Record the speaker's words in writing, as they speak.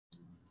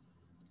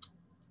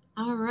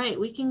All right,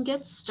 we can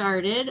get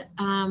started.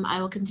 I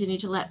will continue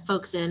to let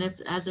folks in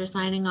as they're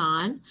signing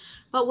on.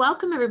 But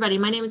welcome everybody.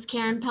 My name is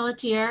Karen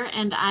Pelletier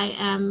and I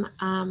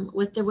am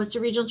with the Worcester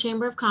Regional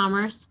Chamber of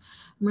Commerce.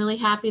 I'm really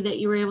happy that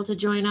you were able to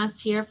join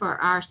us here for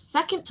our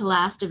second to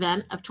last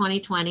event of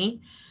 2020.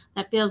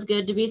 That feels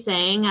good to be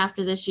saying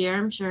after this year.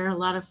 I'm sure a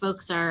lot of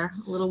folks are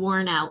a little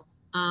worn out.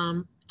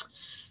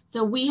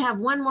 So we have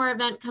one more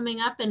event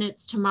coming up and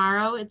it's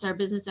tomorrow. It's our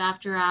business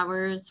after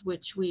hours,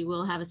 which we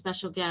will have a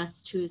special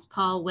guest who's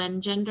Paul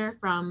Wengender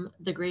from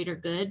The Greater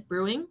Good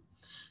Brewing.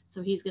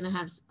 So he's going to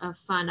have a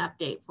fun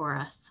update for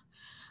us.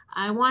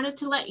 I wanted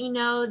to let you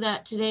know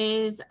that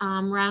today's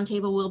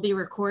roundtable will be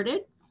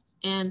recorded.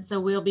 And so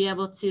we'll be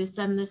able to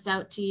send this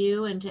out to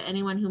you and to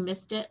anyone who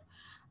missed it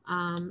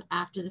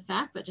after the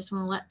fact, but just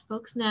want to let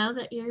folks know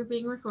that you're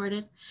being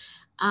recorded.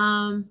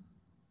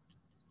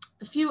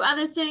 A few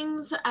other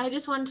things I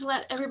just wanted to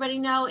let everybody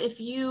know, if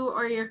you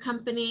or your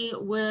company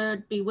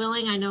would be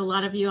willing, I know a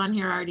lot of you on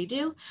here already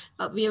do,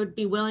 but we would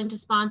be willing to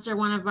sponsor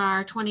one of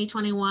our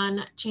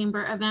 2021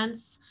 chamber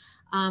events.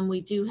 We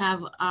do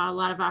have a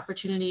lot of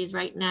opportunities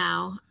right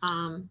now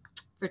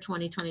for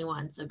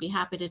 2021. So I'd be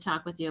happy to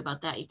talk with you about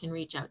that. You can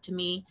reach out to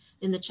me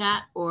in the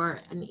chat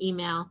or an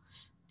email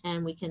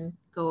and we can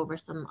go over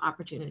some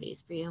opportunities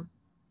for you.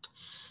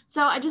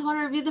 So I just want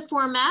to review the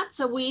format.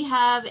 So we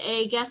have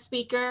a guest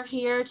speaker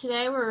here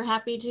today. We're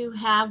happy to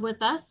have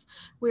with us.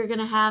 We're going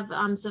to have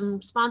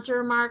some sponsor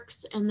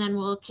remarks, and then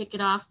we'll kick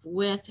it off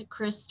with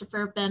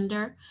Christopher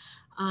Bender.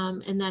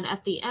 And then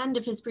at the end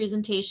of his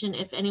presentation,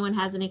 if anyone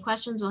has any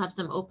questions, we'll have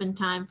some open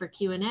time for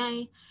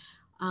Q&A.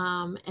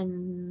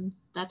 And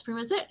that's pretty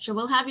much it. So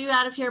we'll have you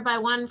out of here by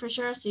 1 for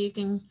sure, so you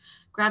can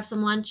grab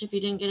some lunch if you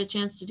didn't get a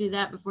chance to do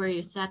that before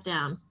you sat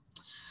down.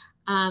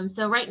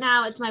 So right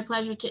now it's my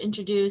pleasure to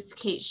introduce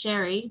Kate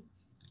Sherry.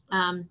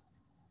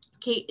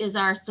 Kate is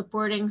our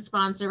supporting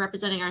sponsor,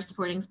 representing our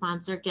supporting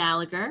sponsor,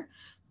 Gallagher.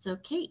 So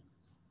Kate,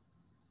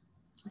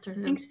 I'll turn it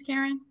over. Thanks,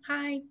 Karen.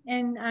 Hi,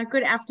 and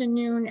good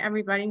afternoon,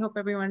 everybody. Hope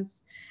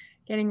everyone's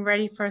getting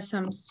ready for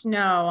some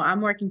snow.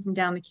 I'm working from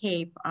down the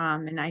Cape,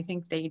 and I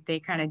think they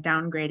kind of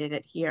downgraded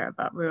it here,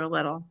 but we were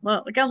got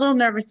a little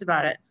nervous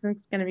about it. So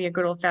it's going to be a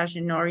good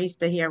old-fashioned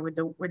nor'easter here with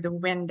the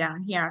wind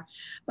down here.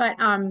 But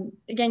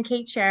again,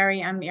 Kate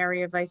Sherry, I'm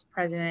Area Vice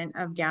President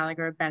of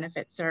Gallagher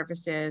Benefit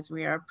Services.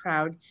 We are a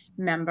proud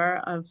member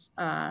of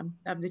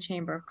the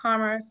Chamber of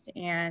Commerce,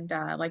 and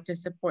I like to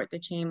support the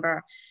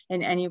Chamber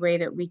in any way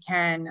that we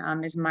can,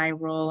 is my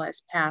role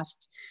as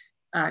past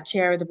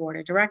chair of the board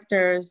of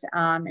directors,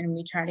 and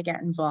we try to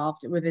get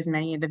involved with as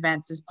many of the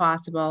events as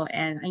possible.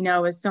 And I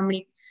know as so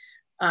many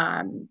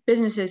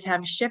businesses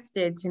have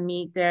shifted to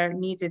meet their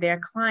needs of their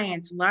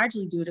clients,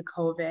 largely due to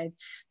COVID,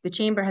 the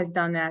chamber has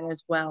done that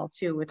as well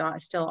too, with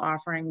still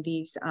offering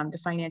these the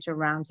financial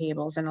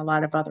roundtables and a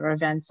lot of other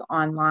events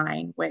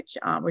online, which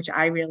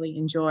I really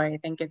enjoy. I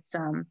think it's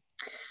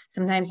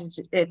sometimes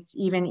it's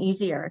even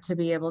easier to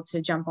be able to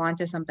jump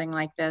onto something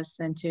like this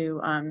than to,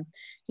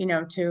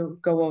 to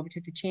go over to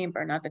the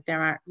chamber. Not that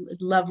there aren't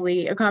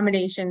lovely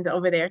accommodations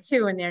over there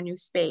too in their new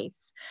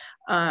space.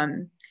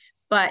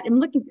 But I'm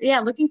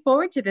looking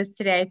forward to this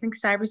today. I think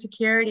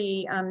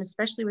cybersecurity,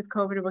 especially with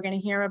COVID, we're going to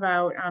hear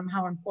about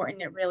how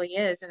important it really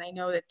is. And I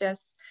know that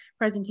this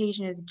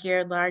presentation is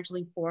geared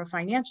largely for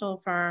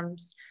financial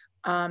firms.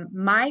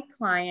 My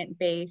client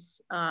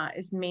base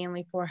is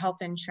mainly for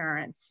health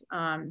insurance.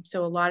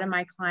 So a lot of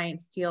my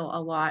clients deal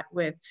a lot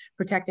with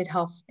protected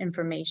health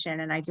information,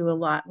 and I do a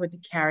lot with the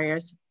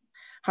carriers,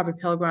 Harvard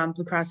Pilgrim,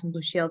 Blue Cross and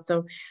Blue Shield.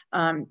 So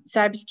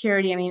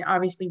cybersecurity, I mean,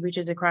 obviously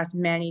reaches across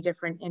many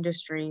different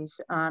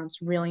industries.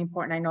 It's really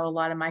important. I know a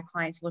lot of my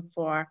clients look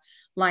for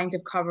lines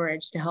of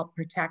coverage to help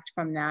protect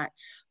from that.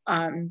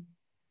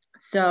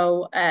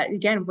 So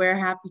again, we're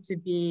happy to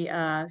be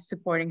a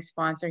supporting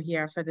sponsor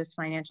here for this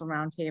financial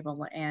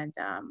roundtable, and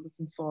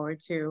looking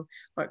forward to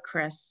what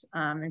Chris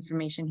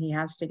information he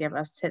has to give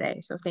us today.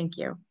 So thank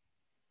you.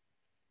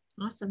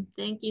 Awesome.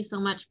 Thank you so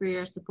much for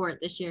your support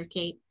this year,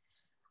 Kate.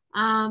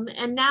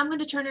 And now I'm going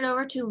to turn it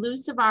over to Lou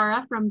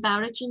Savara from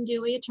Bowditch and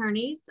Dewey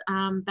Attorneys.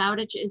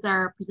 Bowditch is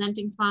our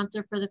presenting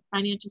sponsor for the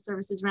Financial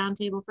Services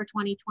Roundtable for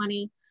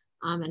 2020,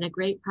 and a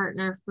great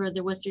partner for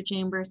the Worcester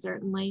Chamber,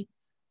 certainly.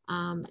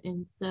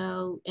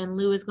 And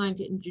Lou is going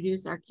to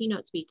introduce our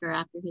keynote speaker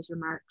after his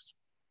remarks.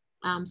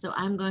 So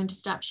I'm going to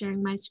stop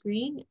sharing my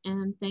screen,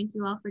 and thank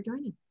you all for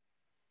joining.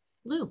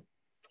 Lou.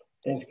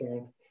 Thanks,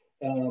 Karen.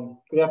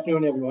 Good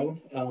afternoon,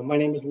 everyone. My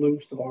name is Lou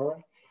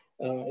Savara.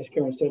 As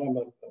Karen said, I'm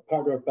a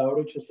partner at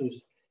Bowditch. This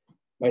is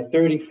my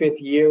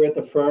 35th year at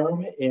the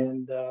firm,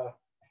 and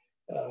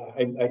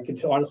I can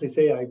honestly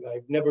say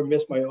I've never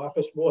missed my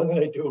office more than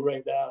I do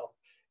right now.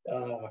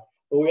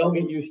 But we all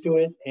get used to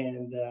it,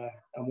 and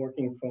I'm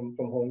working from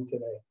home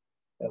today.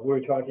 We were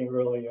talking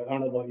earlier, I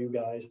don't know about you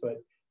guys, but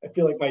I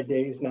feel like my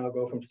days now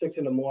go from 6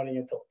 in the morning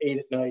until 8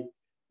 at night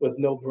with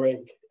no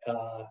break.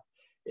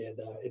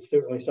 It's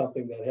certainly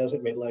something that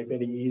hasn't made life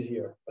any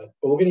easier, but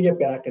we're going to get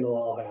back and it'll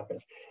all happen.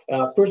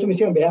 First, let me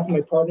say on behalf of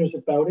my partners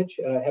at Bowditch,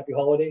 happy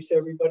holidays to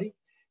everybody.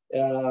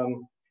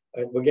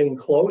 we're getting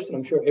close, and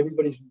I'm sure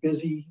everybody's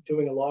busy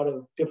doing a lot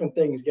of different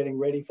things, getting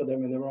ready for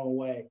them in their own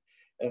way.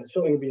 And it's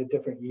certainly going to be a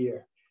different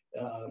year.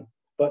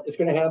 But it's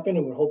going to happen,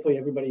 and hopefully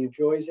everybody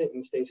enjoys it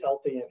and stays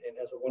healthy and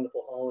has a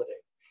wonderful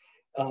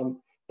holiday.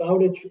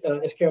 Bowditch,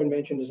 as Karen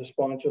mentioned, is a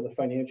sponsor of the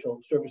Financial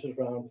Services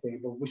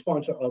Roundtable. We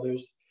sponsor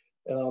others.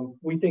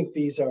 We think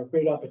these are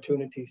great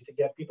opportunities to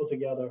get people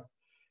together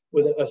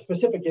with a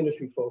specific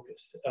industry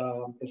focus.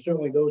 And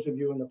certainly those of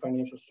you in the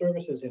financial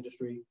services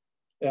industry,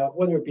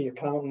 whether it be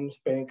accountants,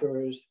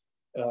 bankers,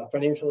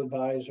 financial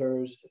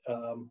advisors,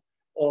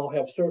 all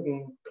have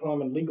certain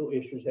common legal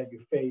issues that you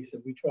face.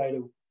 And we try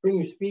to bring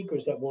you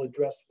speakers that will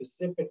address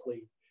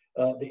specifically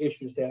the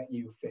issues that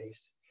you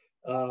face.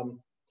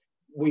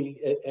 We,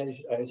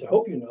 as I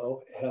hope you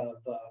know,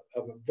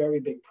 have a very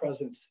big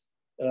presence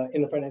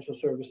in the financial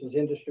services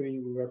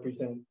industry. We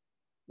represent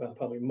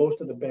probably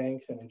most of the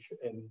banks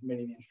and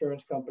many of the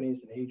insurance companies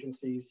and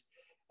agencies,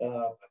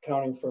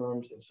 accounting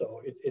firms. And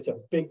so it's a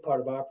big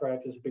part of our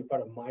practice, a big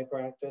part of my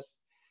practice.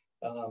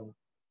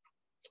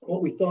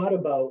 What we thought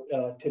about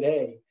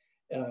today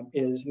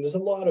is, and there's a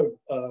lot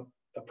of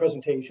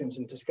presentations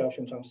and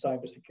discussions on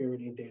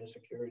cybersecurity and data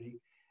security,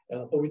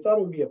 but we thought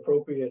it would be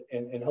appropriate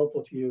and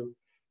helpful to you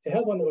to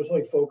have one that was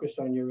really focused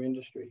on your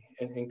industry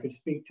and could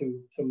speak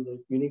to some of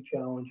the unique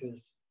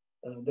challenges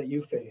that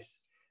you face.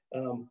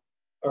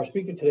 Our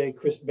speaker today,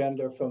 Chris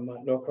Bender from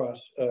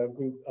Norcross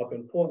Group up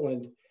in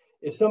Portland,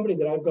 is somebody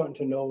that I've gotten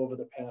to know over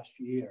the past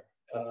year.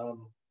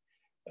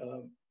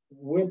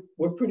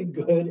 We're pretty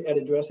good at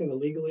addressing the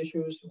legal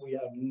issues. We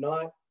are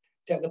not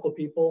technical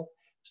people.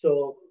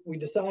 So we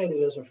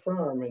decided as a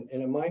firm, and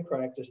in my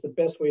practice, the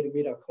best way to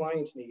meet our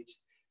clients' needs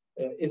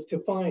is to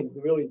find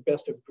the really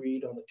best of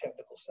breed on the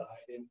technical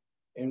side.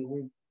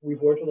 And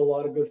we've worked with a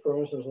lot of good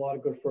firms. There's a lot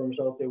of good firms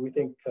out there. We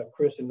think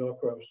Chris and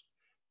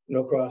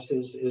Norcross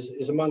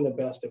is among the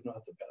best, if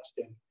not the best.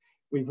 And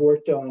we've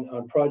worked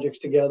on projects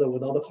together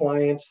with other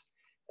clients.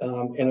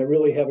 And I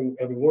really, having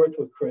worked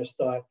with Chris,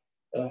 thought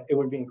it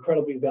would be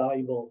incredibly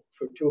valuable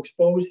to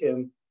expose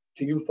him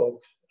to you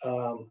folks.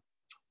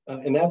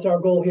 And that's our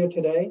goal here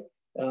today.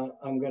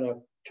 I'm going to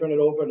turn it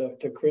over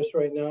to Chris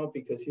right now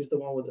because he's the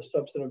one with the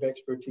substantive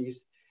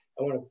expertise.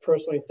 I want to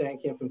personally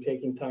thank him for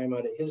taking time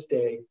out of his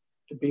day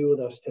to be with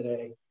us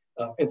today.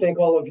 And thank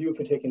all of you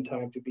for taking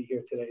time to be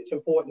here today. It's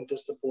important to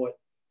support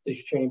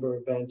these chamber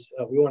events.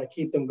 We want to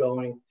keep them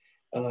going.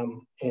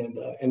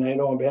 And I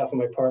know on behalf of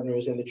my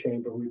partners in the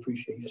chamber, we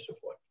appreciate your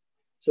support.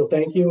 So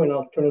thank you, and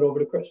I'll turn it over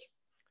to Chris.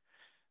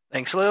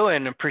 Thanks, Lou,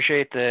 and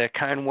appreciate the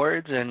kind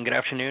words, and good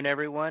afternoon,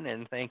 everyone.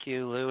 And thank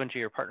you, Lou, and to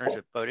your partners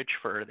at Bowditch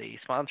for the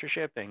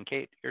sponsorship, and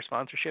Kate, your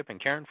sponsorship,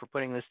 and Karen for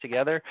putting this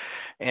together.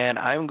 And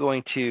I'm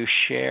going to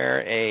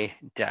share a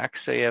deck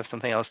so you have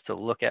something else to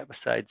look at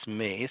besides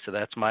me. So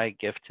that's my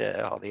gift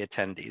to all the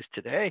attendees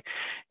today,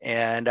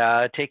 and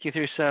take you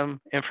through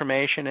some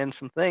information and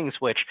some things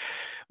which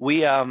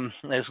we,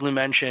 as Lou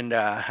mentioned,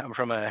 I'm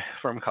from a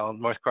firm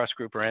called Norcross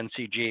Group, or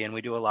NCG, and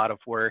we do a lot of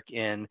work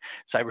in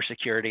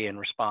cybersecurity and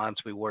response.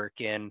 We work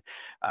in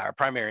our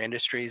primary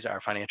industries, our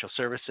financial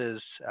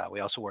services. We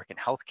also work in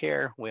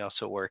healthcare. We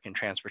also work in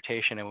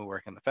transportation, and we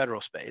work in the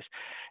federal space.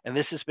 And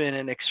this has been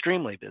an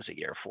extremely busy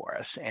year for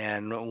us.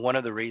 And one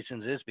of the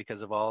reasons is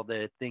because of all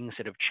the things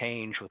that have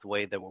changed with the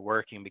way that we're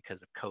working because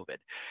of COVID,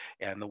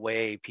 and the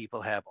way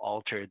people have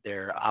altered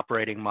their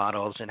operating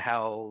models and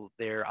how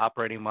their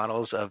operating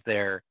models of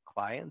their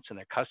clients and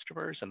their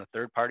customers and the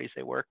third parties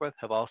they work with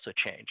have also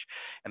changed.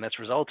 And that's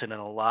resulted in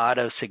a lot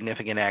of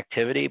significant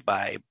activity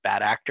by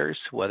bad actors,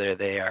 whether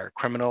they are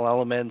criminal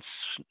elements,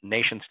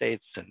 nation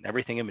states, and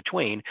everything in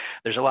between.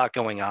 There's a lot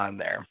going on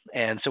there.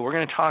 And so we're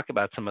going to talk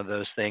about some of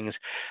those things,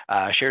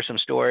 share some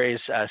stories.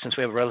 Since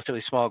we have a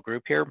relatively small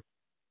group here,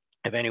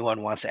 if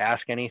anyone wants to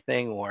ask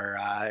anything or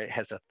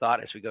has a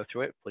thought as we go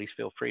through it, please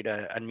feel free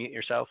to unmute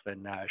yourself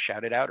and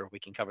shout it out, or we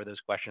can cover those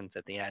questions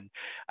at the end.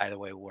 Either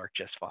way will work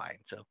just fine.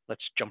 So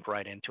let's jump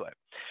right into it.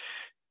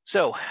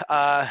 So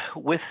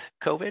with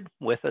COVID,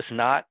 with us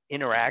not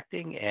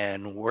interacting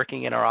and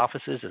working in our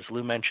offices, as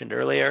Lou mentioned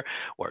earlier,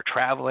 or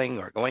traveling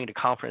or going to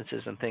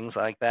conferences and things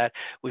like that,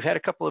 we've had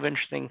a couple of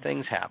interesting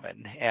things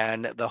happen.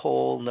 And the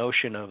whole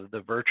notion of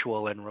the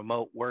virtual and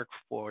remote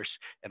workforce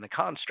and the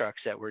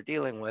constructs that we're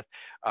dealing with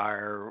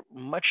are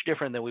much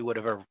different than we would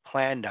have ever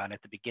planned on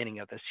at the beginning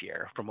of this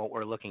year from what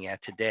we're looking at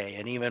today.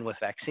 And even with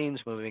vaccines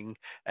moving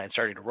and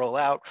starting to roll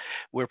out,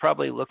 we're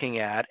probably looking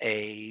at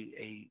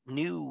a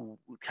new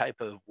type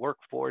of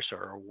workforce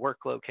or work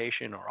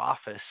location or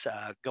office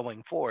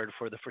going forward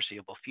for the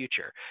foreseeable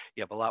future.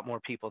 You have a lot more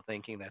people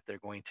thinking that they're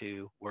going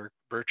to work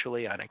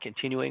virtually on a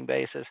continuing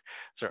basis.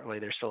 Certainly,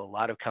 there's still a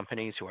lot of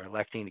companies who are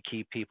electing to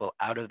keep people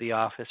out of the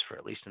office for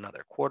at least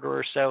another quarter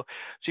or so.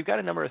 So you've got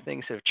a number of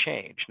things that have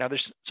changed. Now,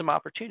 there's some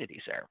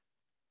opportunities there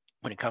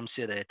when it comes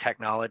to the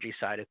technology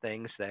side of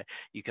things that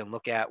you can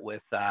look at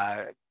with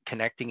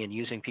connecting and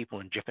using people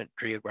in different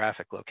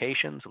geographic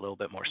locations a little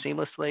bit more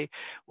seamlessly,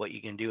 what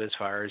you can do as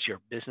far as your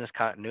business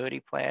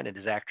continuity plan and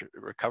disaster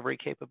recovery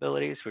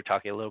capabilities. We were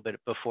talking a little bit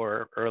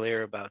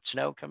earlier about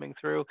snow coming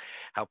through,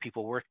 how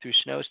people work through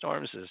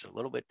snowstorms is a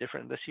little bit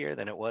different this year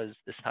than it was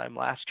this time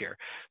last year.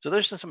 So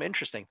there's some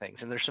interesting things,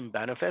 and there's some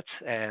benefits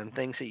and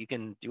things that you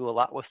can do a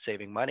lot with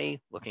saving money,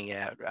 looking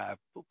at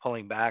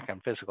pulling back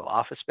on physical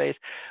office space.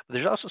 But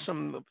there's also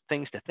some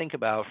things to think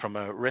about from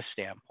a risk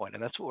standpoint,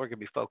 and that's what we're going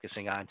to be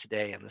focusing on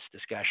today in this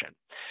discussion.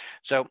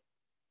 So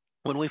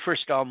when we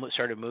first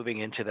started moving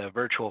into the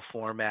virtual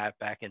format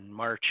back in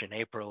March and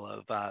April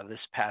of this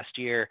past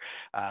year,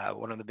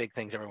 one of the big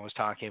things everyone was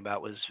talking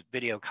about was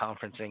video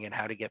conferencing and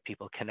how to get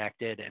people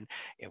connected. And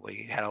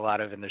we had a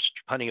lot of, and there's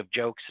plenty of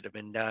jokes that have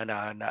been done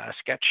on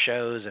sketch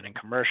shows and in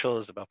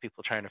commercials about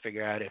people trying to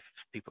figure out if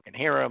people can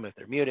hear them, if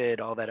they're muted,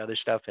 all that other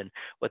stuff, and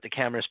what the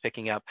camera's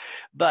picking up.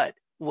 But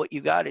what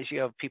you got is you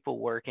have people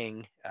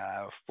working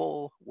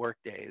full work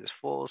days,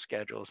 full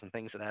schedules, and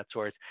things of that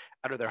sort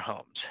out of their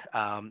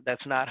homes.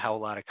 That's not how a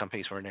lot of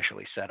companies were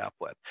initially set up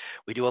with.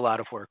 We do a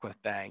lot of work with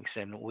banks,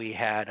 and we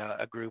had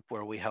a group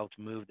where we helped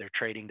move their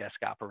trading desk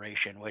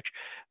operation, which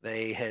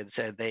they had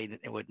said they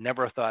would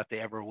never have thought they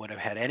ever would have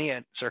had any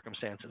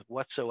circumstances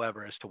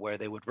whatsoever as to where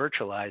they would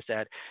virtualize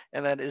that,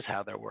 and that is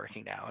how they're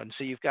working now. And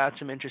so you've got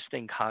some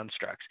interesting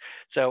constructs.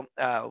 So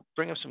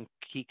bring up some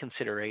key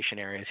consideration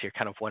areas here,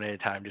 kind of one at a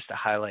time, just to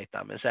highlight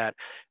them, is that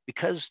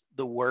because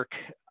the work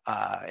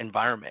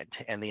environment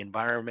and the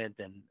environment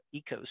and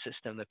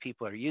ecosystem that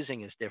people are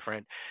using is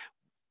different,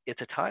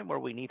 it's a time where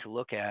we need to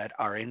look at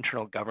our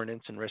internal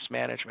governance and risk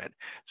management.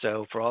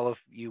 So for all of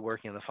you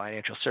working in the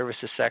financial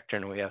services sector,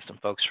 and we have some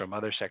folks from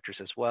other sectors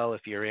as well,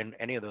 if you're in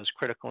any of those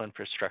critical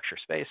infrastructure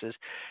spaces,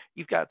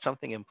 you've got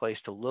something in place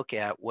to look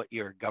at what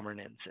your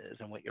governance is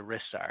and what your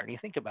risks are. And you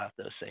think about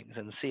those things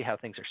and see how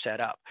things are set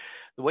up.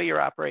 The way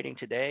you're operating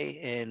today,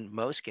 in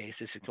most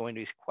cases, is going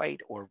to be quite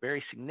or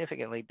very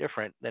significantly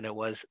different than it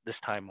was this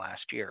time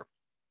last year.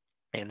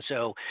 And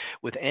so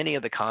with any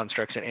of the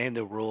constructs and any of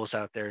the rules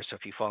out there, so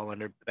if you fall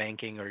under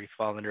banking or you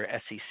fall under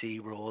SEC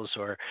rules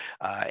or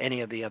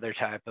any of the other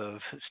type of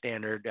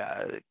standard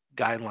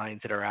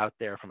guidelines that are out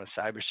there from a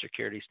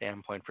cybersecurity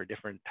standpoint for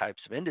different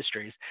types of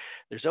industries,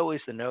 there's always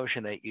the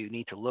notion that you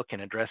need to look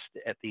and address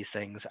at these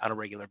things on a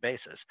regular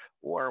basis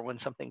or when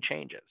something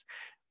changes.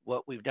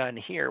 What we've done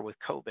here with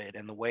COVID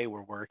and the way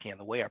we're working and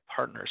the way our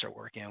partners are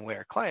working and the way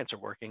our clients are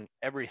working,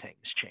 everything's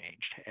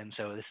changed. And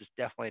so this is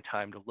definitely a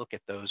time to look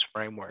at those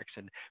frameworks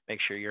and make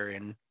sure you're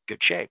in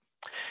good shape.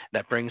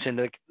 That brings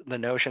into the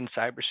notion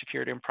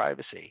cybersecurity and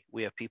privacy.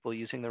 We have people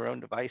using their own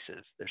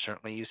devices. They're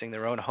certainly using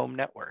their own home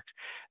networks.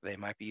 They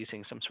might be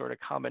using some sort of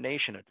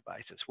combination of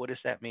devices. What does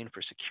that mean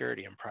for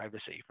security and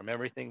privacy? From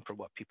everything from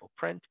what people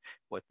print,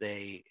 what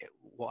they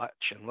watch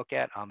and look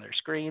at on their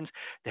screens,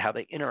 to how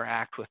they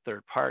interact with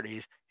third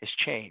parties has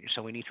changed.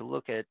 So we need to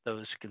look at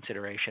those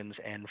considerations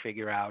and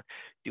figure out,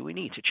 do we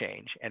need to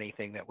change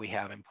anything that we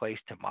have in place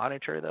to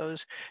monitor those,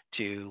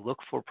 to look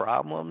for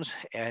problems,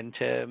 and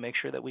to make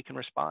sure that we can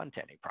respond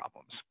to any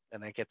problems?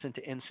 And that gets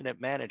into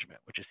incident management,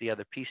 which is the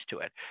other piece to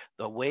it.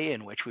 The way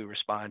in which we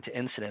respond to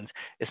incidents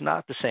is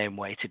not the same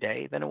way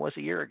today than it was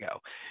a year ago.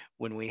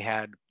 When we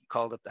had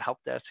called up the help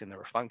desk and there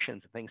were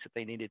functions and things that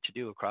they needed to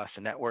do across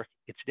the network,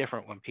 it's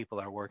different when people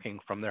are working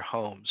from their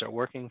homes or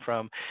working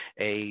from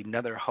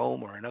another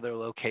home or another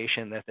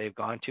location that they've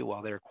gone to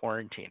while they're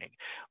quarantining.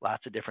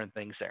 Lots of different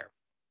things there.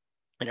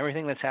 And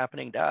everything that's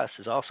happening to us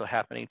is also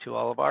happening to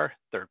all of our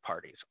third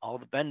parties, all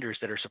the vendors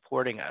that are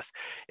supporting us.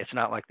 It's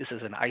not like this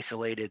is an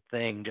isolated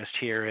thing just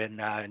here in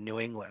New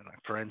England.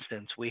 For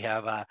instance, we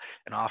have an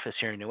office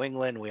here in New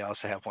England. We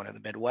also have one in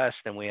the Midwest,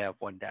 and we have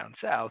one down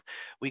south.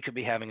 We could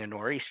be having a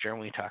nor'easter,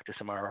 and we talk to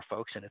some of our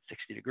folks, and it's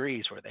 60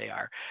 degrees where they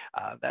are.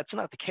 That's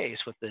not the case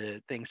with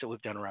the things that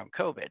we've done around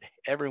COVID.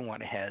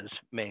 Everyone has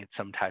made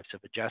some types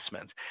of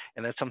adjustments,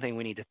 and that's something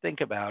we need to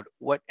think about.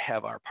 What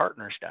have our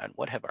partners done?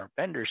 What have our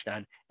vendors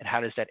done? And how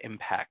does that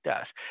impact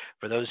us?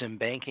 For those in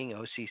banking,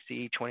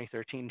 OCC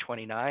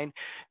 2013-29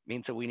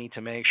 means that we need to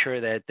make sure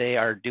that they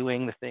are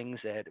doing the things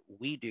that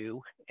we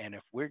do. And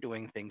if we're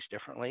doing things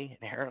differently,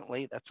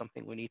 inherently, that's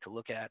something we need to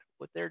look at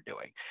what they're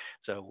doing.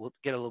 So we'll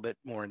get a little bit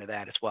more into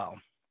that as well.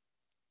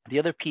 The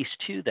other piece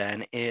too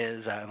then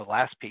is, the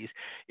last piece,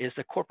 is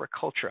the corporate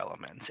culture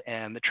elements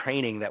and the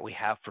training that we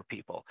have for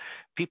people.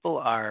 People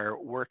are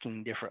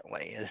working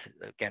differently. As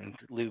again,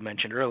 Lou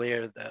mentioned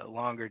earlier, the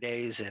longer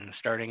days and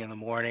starting in the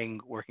morning,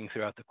 working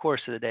throughout the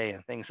course of the day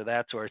and things of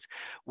that sort.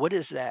 What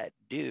does that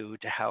do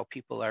to how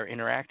people are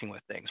interacting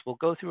with things? We'll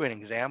go through an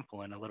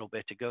example in a little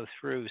bit to go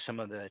through some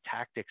of the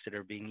tactics that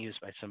are being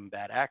used by some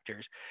bad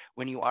actors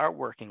when you are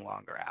working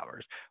longer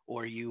hours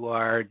or you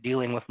are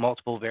dealing with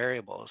multiple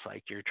variables,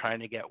 like you're trying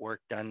to get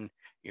work done,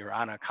 you're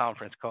on a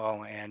conference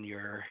call and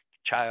you're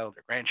child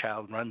or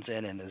grandchild runs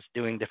in and is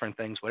doing different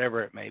things,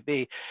 whatever it may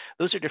be.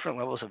 Those are different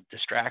levels of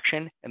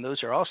distraction, and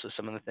those are also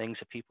some of the things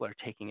that people are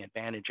taking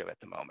advantage of at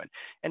the moment.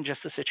 And just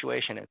the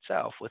situation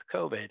itself with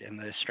COVID and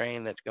the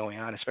strain that's going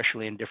on,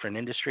 especially in different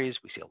industries,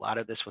 we see a lot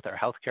of this with our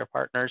healthcare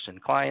partners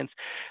and clients.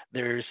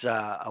 There's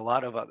a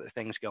lot of other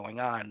things going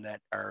on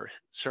that are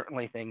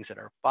certainly things that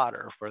are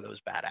fodder for those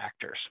bad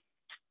actors.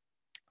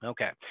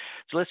 Okay,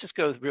 so let's just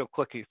go real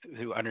quickly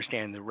through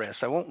understanding the risks.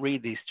 I won't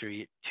read these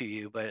to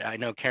you, but I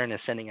know Karen is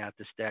sending out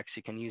this deck, so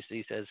you can use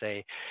these as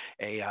a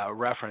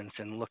reference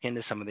and look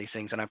into some of these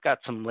things. And I've got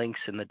some links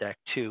in the deck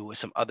too with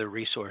some other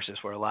resources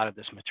where a lot of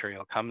this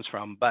material comes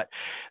from. But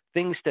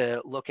things to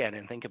look at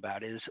and think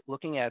about is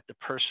looking at the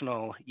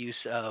personal use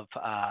of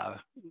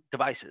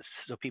devices.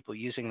 So people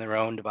using their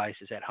own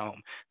devices at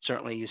home,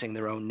 certainly using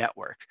their own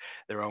network,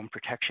 their own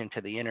protection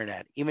to the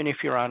internet. Even if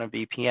you're on a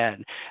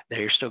VPN,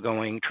 they're still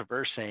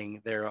traversing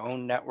their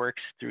own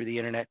networks through the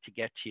internet to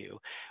get to you.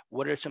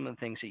 What are some of the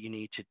things that you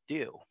need to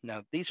do?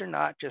 Now, these are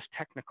not just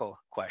technical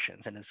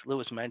questions. And as Lou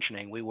was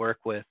mentioning, we work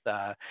with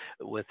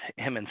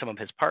him and some of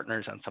his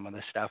partners on some of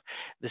this stuff.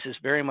 This is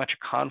very much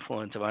a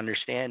confluence of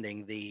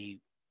understanding the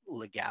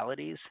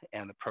legalities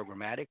and the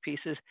programmatic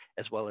pieces,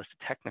 as well as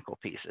the technical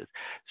pieces.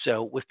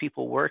 So with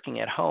people working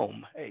at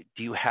home,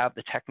 do you have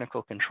the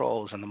technical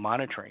controls and the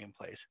monitoring in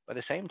place? By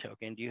the same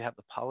token, do you have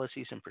the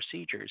policies and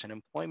procedures and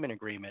employment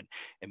agreement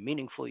and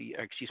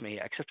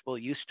acceptable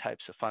use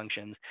types of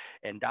functions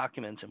and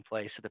documents in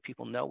place so that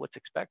people know what's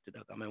expected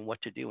of them and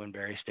what to do in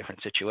various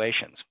different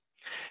situations?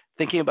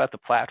 Thinking about the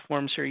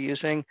platforms they're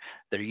using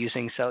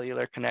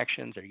cellular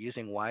connections, they're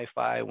using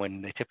Wi-Fi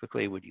when they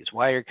typically would use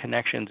wired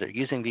connections, they're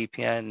using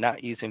VPN,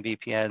 not using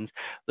VPNs.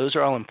 Those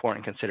are all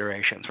important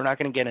considerations. We're not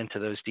going to get into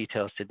those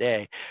details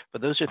today,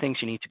 but those are things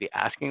you need to be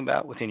asking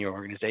about within your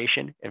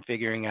organization and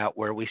figuring out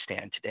where we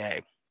stand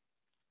today.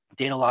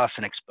 Data loss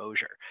and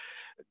exposure.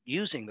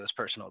 Using those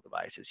personal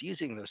devices,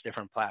 using those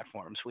different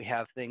platforms, we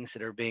have things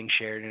that are being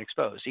shared and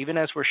exposed. Even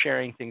as we're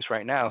sharing things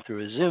right now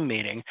through a Zoom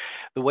meeting,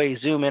 the way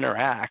Zoom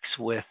interacts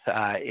with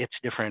its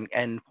different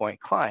endpoint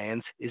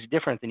clients is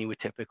different than you would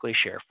typically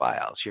share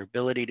files. Your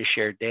ability to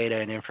share data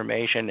and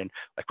information, and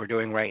like we're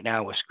doing right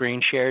now with screen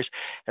shares,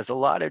 has a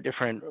lot of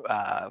different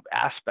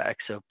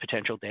aspects of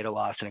potential data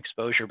loss and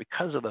exposure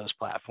because of those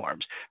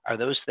platforms. Are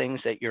those things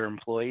that your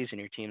employees and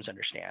your teams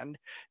understand?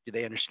 Do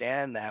they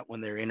understand that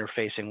when they're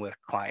interfacing with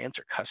clients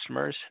or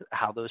customers,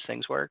 how those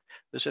things work?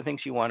 Those are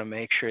things you want to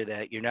make sure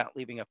that you're not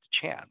leaving up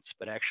to chance,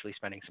 but actually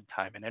spending some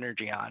time and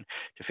energy on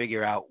to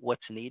figure out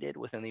what's needed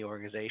within the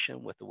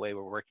organization with the way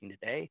we're working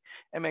today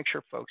and make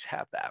sure folks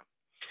have that.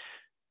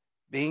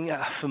 Being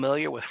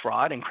familiar with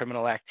fraud and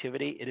criminal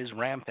activity, it is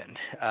rampant.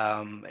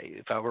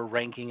 If I were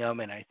ranking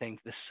them, and I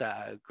think this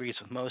agrees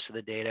with most of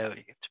the data,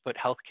 to put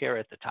healthcare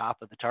at the top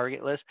of the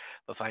target list,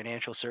 but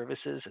financial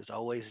services is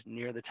always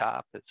near the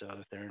top. So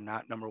if they're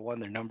not number one,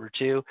 they're number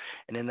two,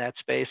 and in that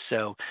space.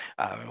 So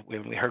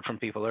we heard from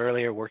people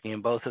earlier working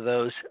in both of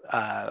those,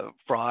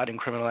 fraud and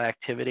criminal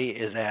activity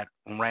is at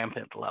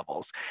rampant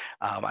levels.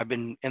 I've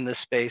been in this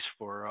space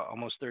for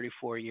almost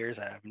 34 years.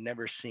 I've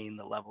never seen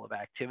the level of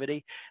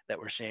activity that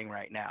we're seeing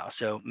right now.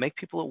 So make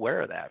people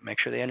aware of that. Make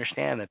sure they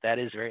understand that that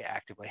is very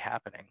actively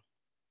happening.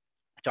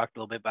 I talked a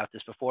little bit about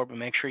this before, but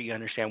make sure you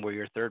understand where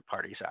your third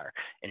parties are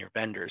and your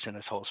vendors in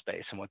this whole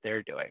space and what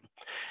they're doing.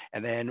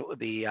 And then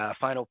the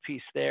final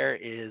piece there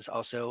is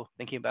also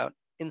thinking about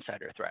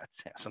insider threats,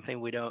 something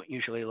we don't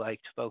usually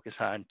like to focus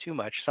on too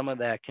much. Some of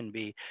that can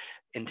be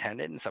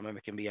intended and some of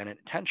it can be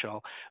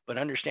unintentional, but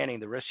understanding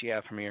the risks you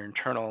have from your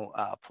internal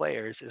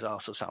players is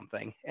also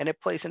something. And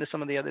it plays into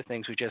some of the other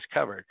things we just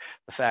covered.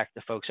 The fact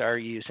that folks are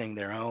using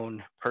their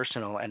own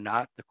personal and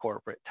not the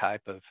corporate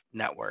type of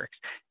networks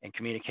and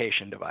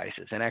communication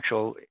devices and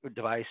actual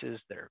devices,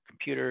 their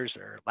computers,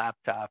 their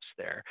laptops,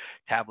 their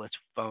tablets,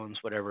 phones,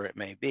 whatever it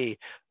may be.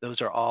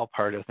 Those are all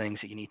part of things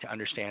that you need to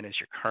understand as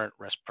your current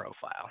risk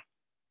profile.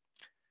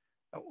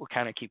 We'll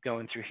kind of keep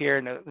going through here.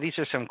 Now, these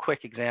are some quick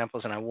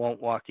examples, and I won't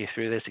walk you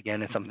through this.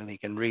 Again, it's something that you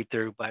can read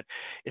through, but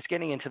it's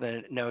getting into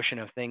the notion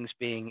of things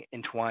being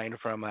entwined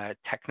from a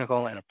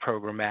technical and a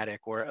programmatic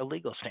or a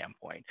legal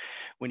standpoint.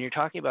 When you're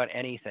talking about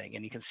anything,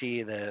 and you can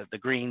see the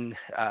green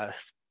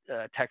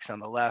text on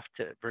the left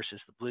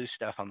versus the blue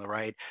stuff on the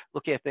right,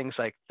 look at things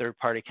like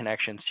third-party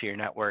connections to your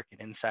network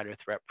and insider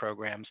threat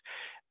programs.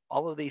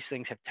 All of these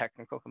things have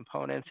technical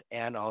components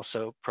and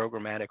also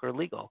programmatic or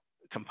legal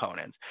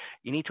components.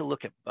 You need to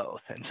look at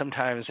both. And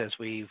sometimes as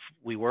we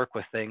work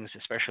with things,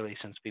 especially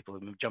since people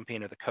have been jumping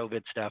into the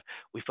COVID stuff,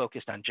 we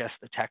focused on just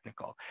the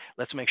technical.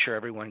 Let's make sure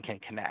everyone can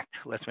connect.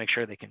 Let's make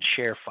sure they can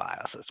share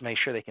files. Let's make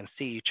sure they can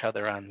see each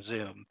other on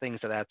Zoom, things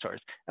of that sort.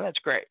 And that's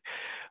great.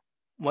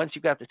 Once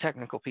you've got the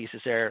technical pieces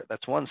there,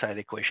 that's one side of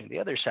the equation. The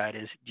other side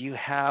is, do you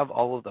have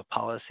all of the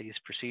policies,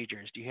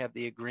 procedures? Do you have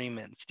the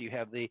agreements? Do you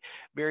have the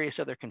various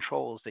other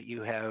controls that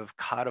you have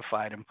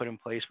codified and put in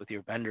place with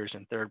your vendors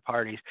and third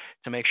parties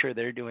to make sure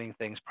they're doing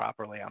things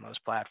properly on those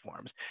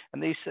platforms?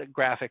 And these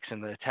graphics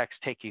and the text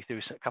take you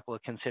through a couple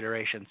of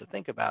considerations to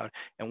think about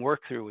and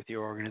work through with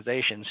your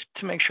organizations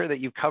to make sure that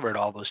you've covered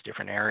all those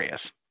different areas.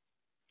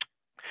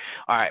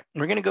 All right,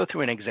 we're going to go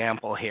through an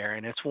example here,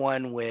 and it's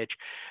one which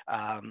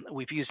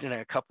we've used in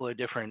a couple of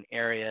different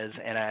areas,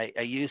 and I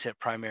use it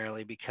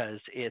primarily because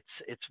it's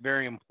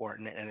very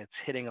important and it's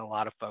hitting a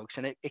lot of folks,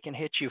 and it can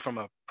hit you from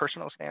a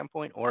personal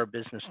standpoint or a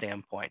business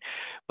standpoint,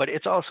 but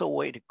it's also a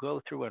way to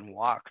go through and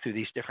walk through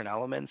these different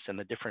elements and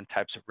the different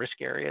types of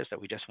risk areas that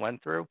we just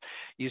went through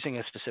using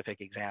a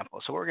specific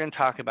example. So what we're going to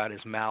talk about is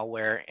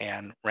malware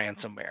and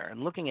ransomware,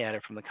 and looking at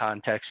it from the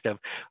context of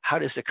how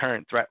does the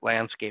current threat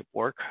landscape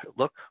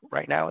look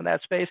right now in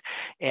that space,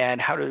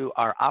 and how do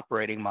our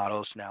operating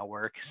models now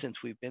work since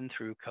we've been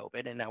through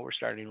COVID, and now we're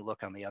starting to look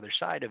on the other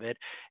side of it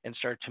and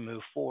start to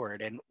move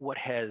forward, and what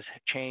has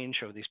changed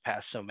over these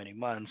past so many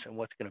months and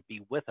what's going to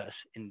be with us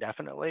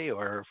indefinitely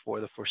or for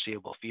the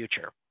foreseeable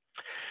future.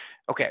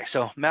 Okay,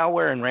 so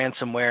malware and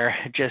ransomware,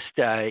 just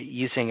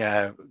using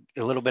a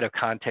little bit of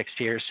context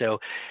here. So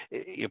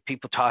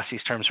people toss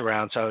these terms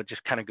around, so I'll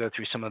just kind of go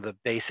through some of the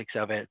basics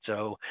of it.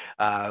 So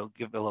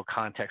give a little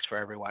context for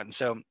everyone.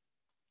 So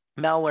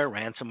malware,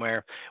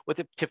 ransomware, what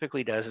it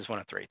typically does is one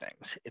of three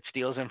things. It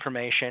steals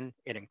information,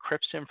 it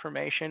encrypts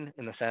information,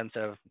 in the sense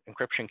of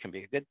encryption can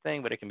be a good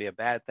thing, but it can be a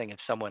bad thing if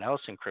someone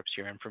else encrypts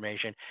your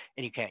information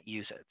and you can't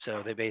use it.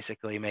 So they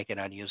basically make it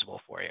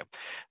unusable for you.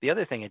 The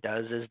other thing it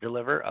does is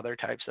deliver other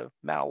types of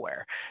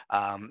malware.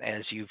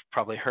 As you've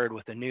probably heard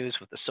with the news,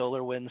 with the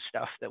SolarWinds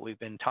stuff that we've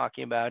been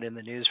talking about in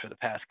the news for the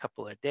past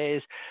couple of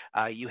days,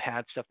 you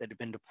had stuff that had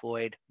been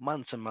deployed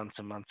months and months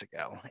and months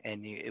ago,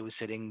 and it was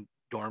sitting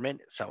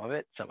dormant, some of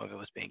it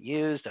was being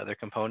used, other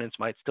components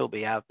might still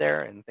be out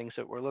there, and things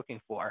that we're looking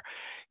for.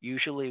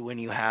 Usually when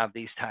you have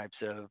these types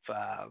of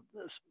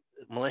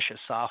malicious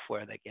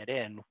software that get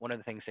in, one of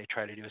the things they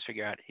try to do is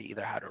figure out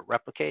either how to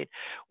replicate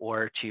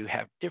or to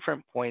have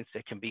different points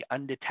that can be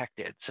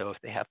undetected. So if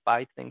they have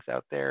 5 things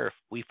out there, if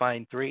we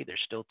find 3, there's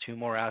still 2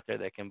 more out there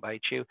that can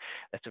bite you.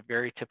 That's a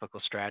very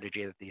typical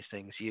strategy that these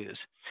things use.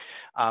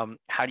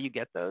 How do you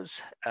get those?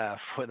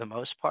 For the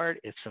most part,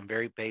 it's some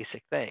very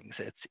basic things.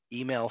 It's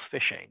email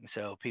phishing.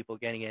 So people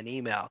getting an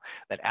email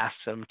that asks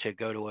them to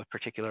go to a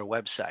particular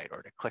website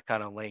or to click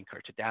on a link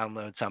or to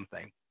download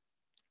something.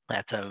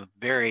 That's a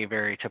very,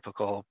 very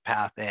typical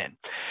path in.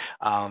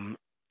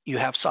 You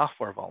have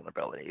software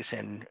vulnerabilities,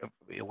 and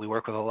we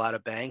work with a lot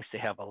of banks. They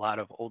have a lot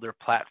of older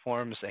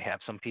platforms. They have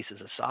some pieces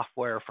of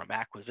software from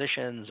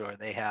acquisitions, or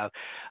they have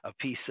a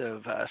piece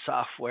of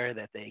software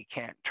that they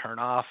can't turn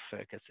off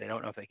because they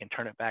don't know if they can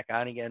turn it back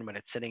on again, but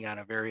it's sitting on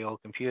a very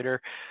old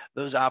computer.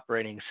 Those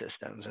operating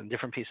systems and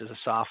different pieces of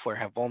software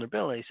have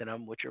vulnerabilities in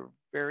them, which are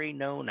very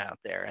known out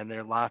there, and there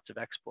are lots of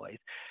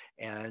exploits,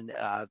 and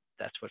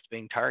that's what's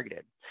being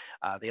targeted.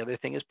 The other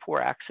thing is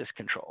poor access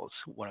controls.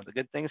 One of the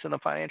good things in the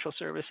financial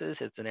services,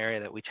 it's an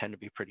area that we tend to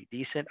be pretty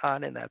decent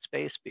on in that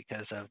space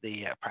because of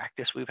the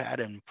practice we've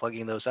had in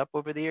plugging those up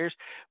over the years,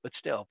 but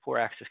still poor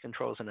access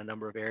controls in a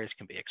number of areas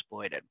can be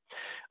exploited.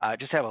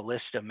 Just have a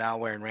list of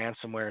malware and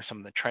ransomware, some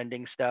of the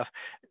trending stuff.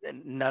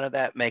 None of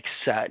that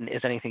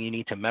is anything you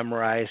need to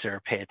memorize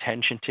or pay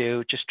attention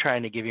to, just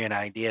trying to give you an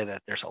idea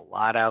that there's a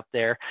lot out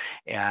there,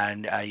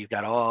 and you've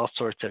got all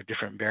sorts of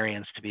different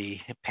variants to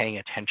be paying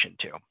attention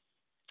to.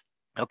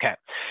 Okay,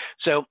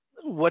 so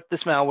what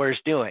this malware is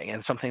doing,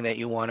 and something that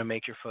you want to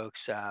make your folks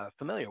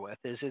familiar with,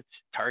 is it's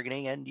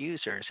targeting end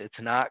users. It's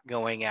not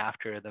going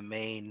after the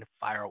main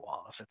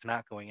firewalls. It's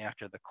not going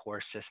after the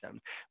core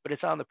system, but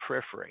it's on the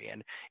periphery,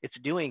 and it's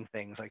doing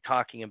things like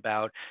talking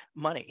about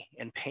money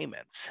and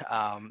payments.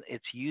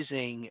 It's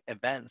using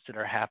events that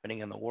are happening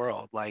in the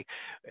world, like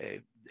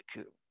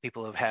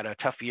people have had a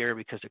tough year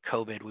because of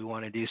COVID. We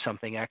want to do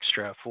something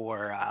extra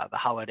for the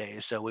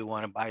holidays, so we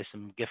want to buy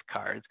some gift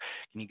cards.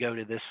 Can you go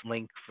to this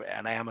link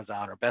on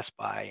Amazon or Best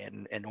Buy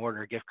and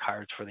order gift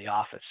cards for the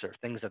office or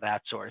things of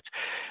that sort?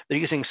 They're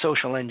using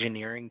social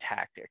engineering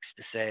tactics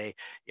to say,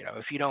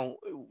 if you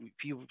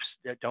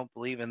don't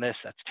believe in this,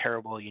 that's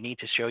terrible. You need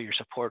to show your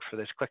support for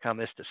this. Click on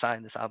this to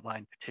sign this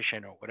online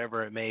petition or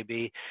whatever it may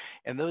be.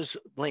 And those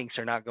links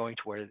are not going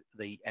to where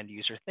the end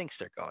user thinks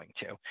they're going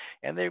to.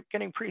 And they're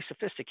getting pretty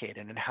sophisticated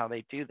in how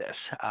they do this.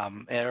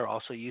 And they're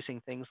also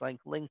using things like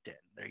LinkedIn.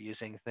 They're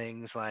using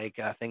things like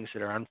things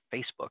that are on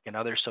Facebook and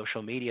other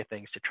social media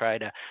things to try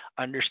to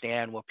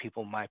understand what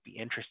people might be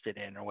interested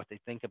in or what they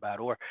think about,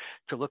 or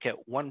to look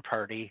at one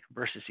party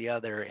versus the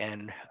other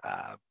and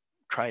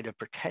try to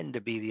pretend to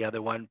be the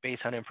other one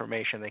based on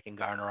information they can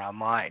garner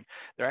online.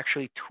 There are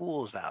actually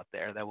tools out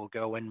there that will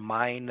go and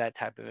mine that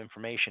type of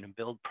information and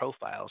build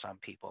profiles on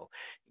people.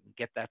 You can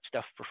get that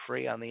stuff for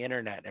free on the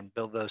internet and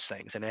build those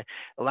things. And it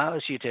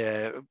allows you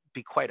to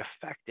be quite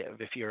effective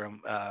if you're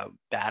a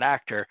bad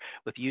actor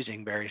with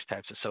using various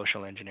types of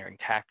social engineering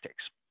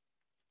tactics.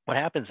 What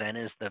happens then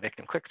is the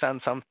victim clicks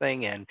on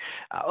something and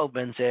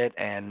opens it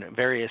and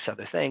various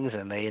other things,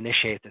 and they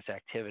initiate this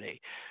activity.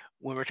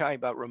 When we're talking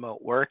about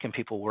remote work and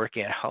people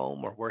working at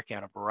home or working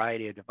on a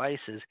variety of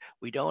devices,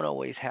 we don't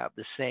always have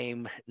the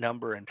same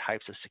number and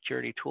types of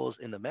security tools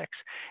in the mix.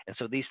 And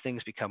so these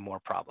things become more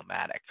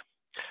problematic.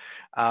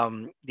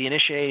 The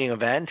initiating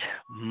event,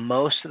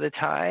 most of the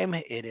time,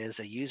 it is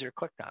a user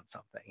clicked on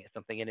something. It's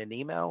something in an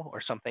email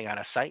or something on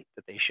a site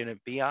that they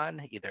shouldn't be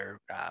on, either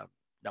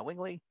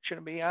knowingly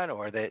shouldn't be on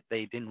or that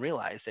they didn't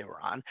realize they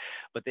were on,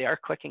 but they are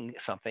clicking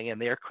something,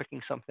 and they are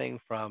clicking something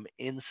from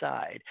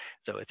inside.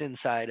 So it's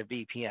inside a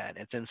VPN,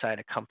 it's inside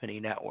a company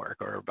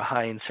network or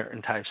behind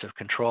certain types of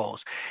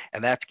controls,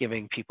 and that's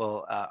giving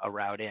people a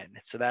route in.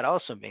 So that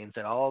also means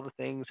that all the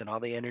things and all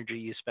the energy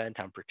you spent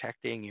on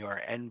protecting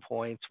your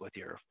endpoints with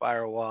your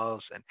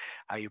firewalls and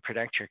how you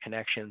protect your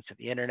connections to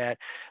the internet,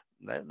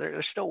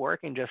 they're still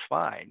working just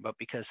fine. But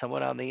because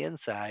someone on the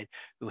inside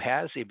who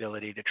has the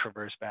ability to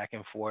traverse back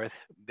and forth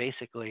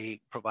basically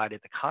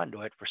provided the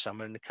conduit for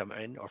someone to come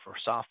in or for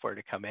software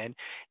to come in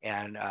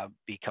and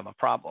become a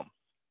problem.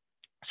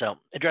 So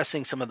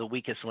addressing some of the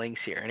weakest links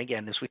here. And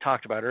again, as we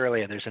talked about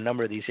earlier, there's a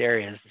number of these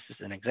areas. This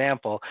is an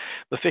example,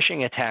 but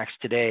phishing attacks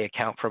today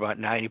account for about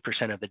 90%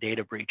 of the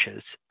data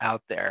breaches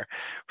out there.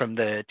 From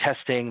the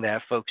testing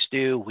that folks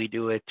do, we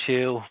do it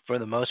too. For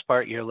the most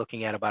part, you're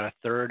looking at about a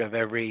third of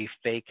every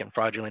fake and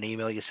fraudulent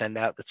email you send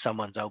out that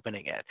someone's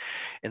opening it.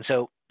 And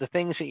so the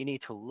things that you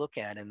need to look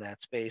at in that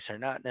space are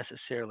not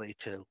necessarily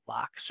to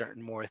lock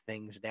certain more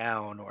things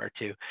down or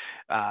to,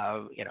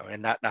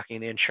 and not knocking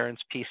the insurance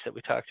piece that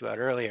we talked about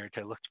earlier,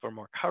 to look for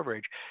more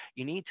coverage.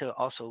 You need to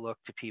also look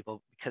to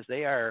people because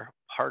they are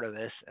part of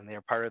this and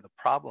they're part of the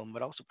problem,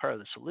 but also part of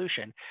the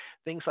solution.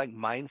 Things like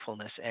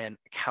mindfulness and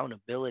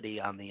accountability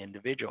on the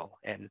individual.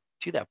 And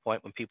to that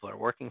point, when people are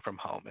working from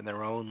home in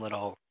their own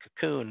little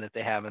cocoon that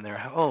they have in their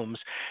homes,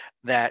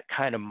 that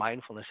kind of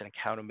mindfulness and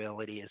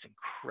accountability is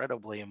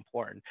incredibly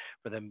important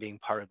for them being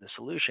part of the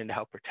solution to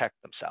help protect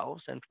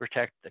themselves and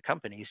protect the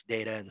company's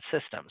data and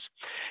systems.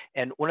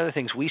 And one of the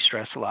things we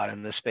stress a lot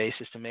in this space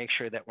is to make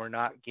sure that we're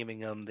not giving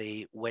them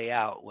the way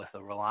out with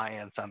a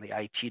reliance on the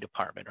IT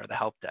department or the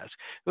help desk,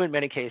 who in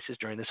many cases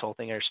during this whole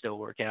thing are still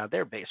working out of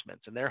their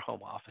basements and their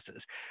home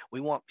offices. We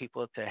want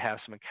people to have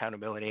some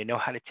accountability and know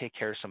how to take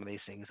care of some of these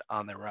things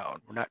on their own.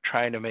 We're not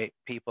trying to make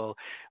people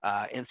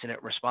incident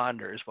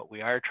responders. What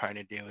we are trying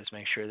to do is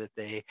make sure that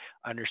they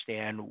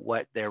understand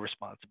what their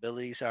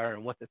responsibilities are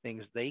and what the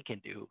things they can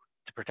do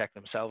to protect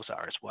themselves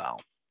are as well.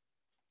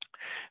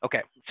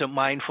 Okay, so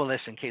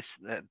mindfulness, in case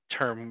the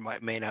term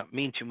may not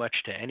mean too much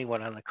to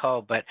anyone on the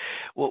call, but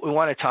what we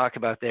want to talk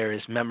about there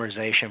is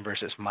memorization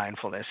versus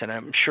mindfulness. And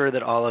I'm sure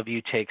that all of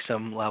you take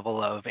some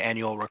level of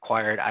annual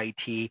required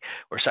IT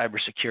or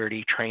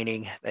cybersecurity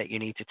training that you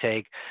need to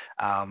take.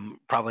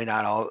 Probably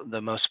not all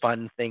the most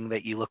fun thing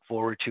that you look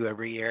forward to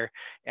every year.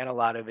 And a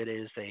lot of it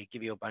is they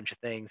give you a bunch of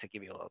things, they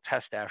give you a little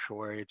test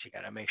afterwards. You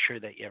got to make sure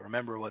that you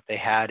remember what they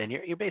had, and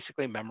you're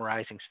basically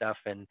memorizing stuff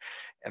and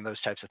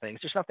those types of things.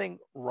 There's nothing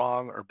wrong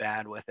or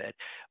bad with it,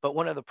 but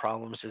one of the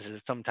problems is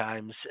it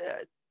sometimes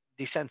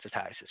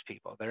desensitizes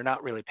people. They're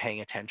not really paying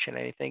attention to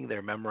anything.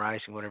 They're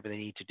memorizing whatever they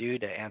need to do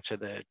to answer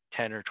the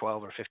 10 or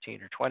 12 or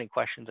 15 or 20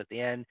 questions at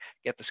the end,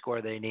 get the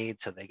score they need,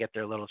 so they get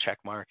their little check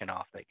mark and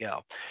off they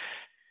go.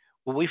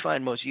 What we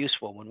find most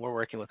useful when we're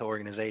working with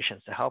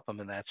organizations to help them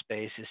in that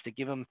space is to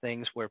give them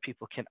things where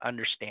people can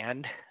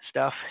understand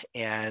stuff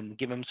and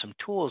give them some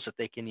tools that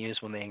they can use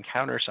when they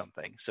encounter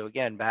something. So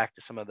again, back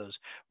to some of those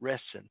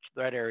risks and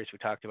threat areas we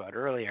talked about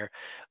earlier,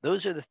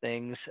 those are the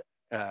things,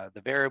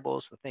 the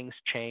variables, the things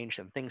changed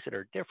and things that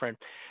are different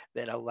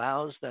that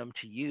allows them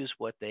to use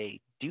what they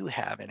do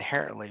have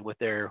inherently with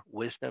their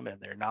wisdom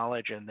and their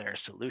knowledge and their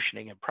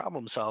solutioning and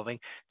problem solving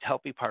to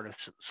help be part of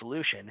the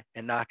solution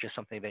and not just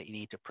something that you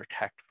need to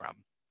protect from.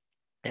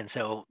 And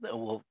so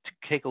we'll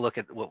take a look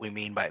at what we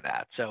mean by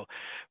that. So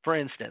for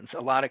instance,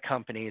 a lot of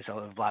companies, a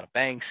lot of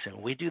banks, and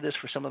we do this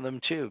for some of them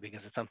too,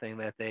 because it's something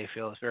that they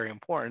feel is very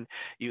important.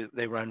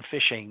 They run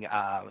phishing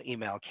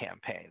email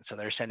campaigns. So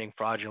they're sending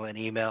fraudulent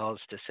emails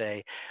to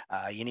say,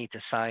 you need to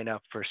sign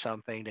up for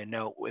something to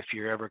know if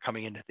you're ever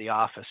coming into the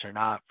office or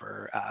not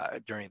for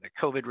during the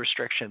COVID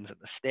restrictions in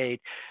the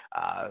state.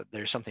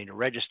 There's something to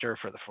register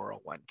for the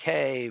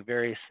 401k,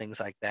 various things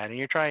like that. And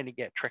you're trying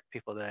to trick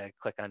people to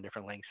click on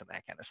different links and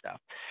that kind of stuff.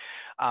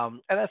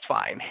 And that's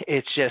fine.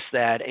 It's just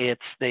that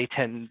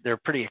they're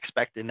pretty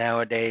expected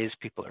nowadays.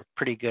 People are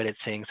pretty good at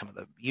seeing some of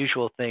the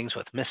usual things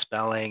with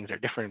misspellings or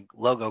different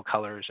logo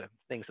colors and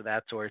things of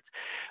that sort.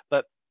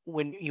 But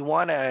when you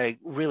want to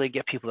really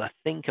get people to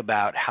think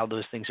about how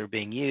those things are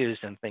being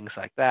used and things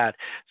like that,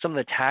 some of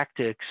the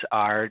tactics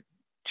are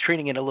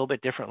treating it a little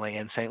bit differently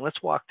and saying,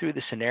 let's walk through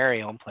the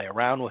scenario and play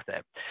around with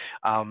it.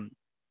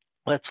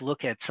 Let's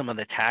look at some of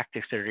the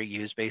tactics that are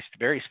used based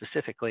very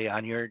specifically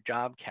on your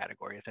job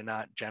categories and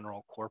not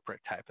general corporate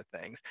type of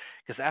things,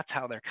 because that's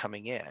how they're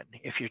coming in.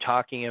 If you're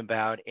talking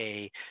about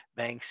a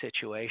bank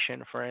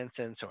situation, for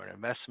instance, or an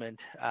investment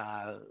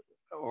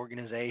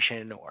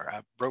organization or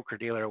a broker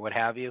dealer or what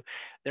have you,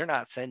 they're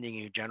not sending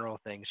you general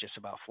things just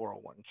about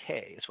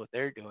 401ks. What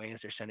they're doing is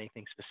they're sending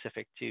things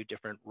specific to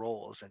different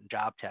roles and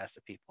job tasks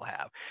that people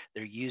have.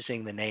 They're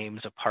using the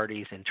names of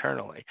parties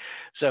internally.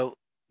 So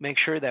make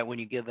sure that when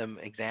you give them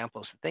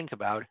examples to think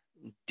about,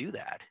 do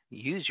that.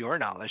 Use your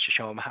knowledge to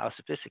show them how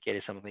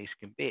sophisticated some of these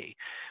can be.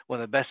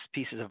 One of the best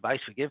pieces of advice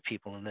we give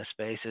people in this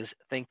space is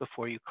think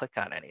before you click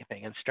on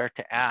anything and start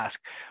to ask,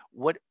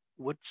 what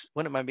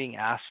am I being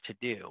asked to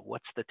do?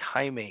 What's the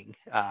timing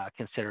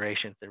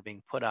considerations that are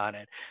being put on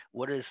it?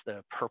 What is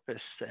the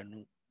purpose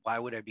and why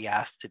would I be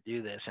asked to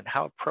do this, and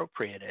how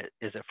appropriate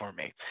is it for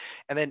me?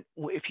 And then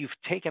if you've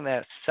taken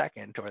that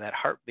second or that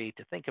heartbeat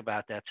to think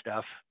about that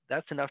stuff,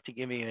 that's enough to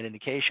give you an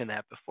indication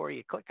that before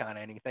you click on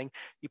anything,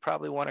 you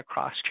probably want to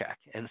cross-check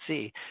and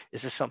see,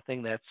 is this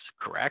something that's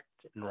correct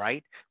and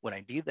right? When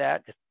I do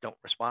that, just don't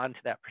respond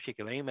to that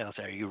particular email.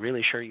 Say, are you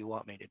really sure you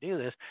want me to do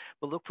this?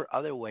 But look for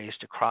other ways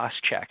to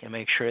cross-check and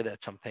make sure that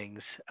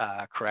something's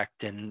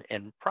correct and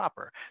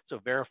proper. So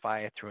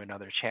verify it through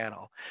another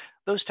channel.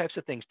 Those types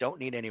of things don't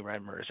need any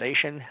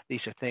memorization.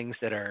 These are things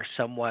that are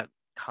somewhat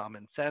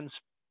common sense.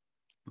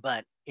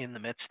 But in the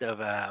midst of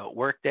a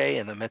workday,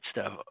 in the midst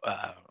of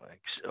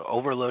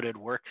overloaded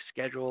work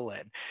schedule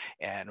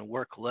and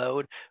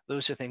workload,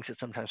 those are things that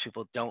sometimes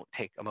people don't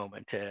take a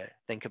moment to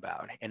think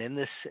about. And in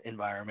this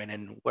environment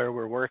and where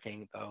we're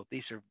working, though,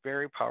 these are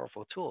very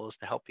powerful tools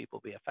to help people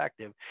be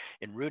effective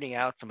in rooting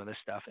out some of this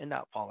stuff and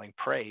not falling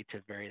prey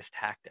to various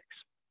tactics.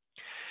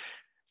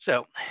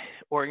 So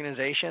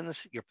organizations,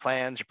 your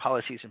plans, your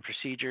policies and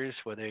procedures,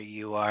 whether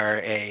you are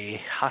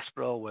a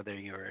hospital, whether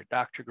you're a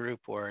doctor group,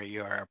 or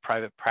you're a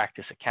private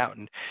practice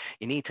accountant,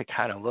 you need to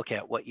kind of look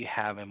at what you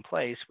have in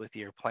place with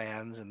your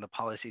plans and the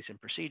policies and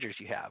procedures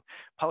you have.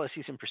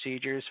 Policies and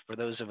procedures, for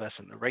those of us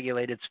in the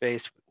regulated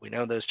space, we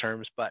know those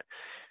terms, but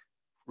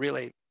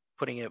really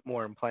putting it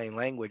more in plain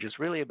language is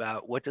really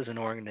about what does an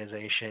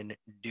organization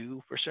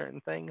do for certain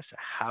things?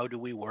 How do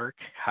we work?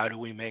 How do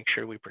we make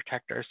sure we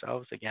protect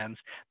ourselves against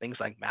things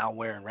like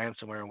malware and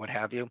ransomware and what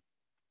have you?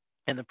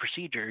 And the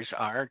procedures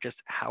are just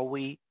how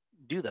we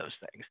do those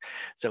things.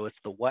 So it's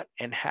the what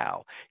and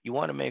how. You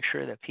want to make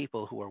sure that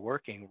people who are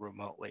working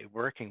remotely,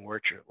 working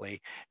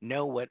virtually,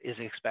 know what is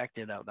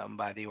expected of them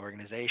by the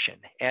organization.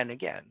 And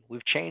again,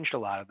 we've changed a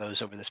lot of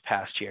those over this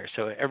past year.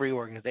 So every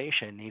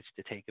organization needs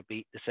to take a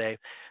beat to say,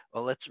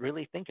 well, let's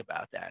really think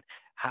about that.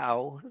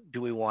 How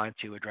do we want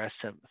to address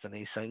some of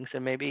these things?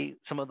 And maybe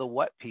some of the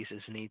what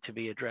pieces need to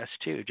be addressed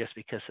too, just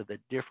because of the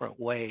different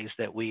ways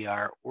that we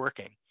are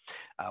working.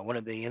 One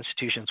of the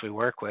institutions we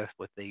work with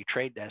the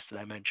trade desk that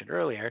I mentioned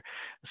earlier,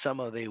 some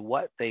of the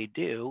what they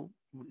do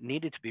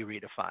needed to be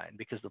redefined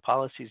because the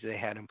policies they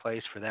had in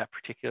place for that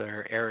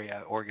particular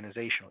area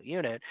organizational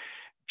unit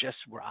just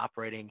were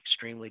operating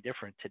extremely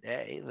different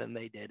today than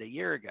they did a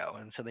year ago.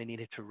 And so they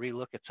needed to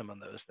relook at some of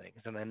those things.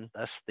 And then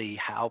thus the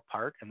how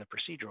part and the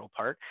procedural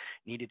part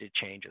needed to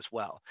change as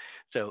well.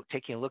 So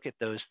taking a look at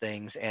those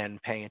things and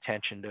paying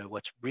attention to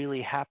what's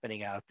really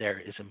happening out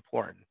there is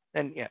important.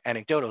 And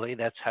anecdotally,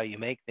 that's how you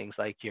make things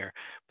like your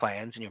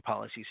plans and your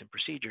policies and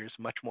procedures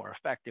much more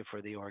effective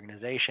for the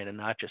organization and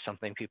not just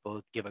something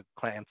people give a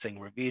glancing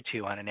review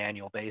to on an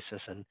annual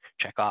basis and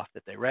check off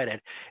that they read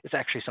it. It's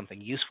actually something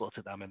useful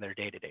to them in their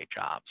day-to-day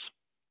jobs.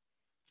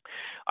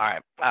 All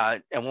right,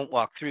 I won't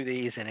walk through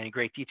these in any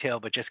great detail,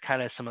 but just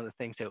kind of some of the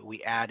things that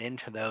we add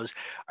into those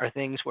are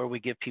things where we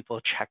give people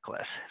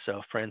checklists.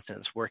 So for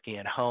instance, working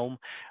at home,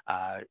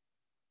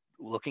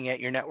 looking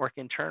at your network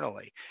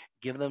internally,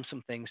 give them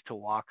some things to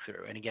walk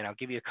through. And again, I'll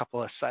give you a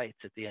couple of sites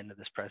at the end of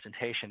this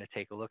presentation to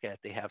take a look at.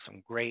 They have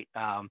some great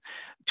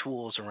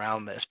tools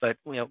around this, but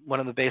one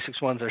of the basics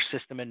ones are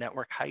system and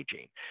network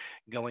hygiene,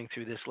 going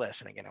through this list.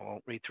 And again, I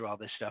won't read through all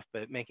this stuff,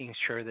 but making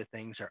sure that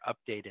things are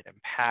updated and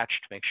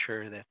patched, make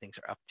sure that things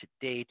are up to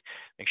date,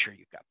 make sure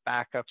you've got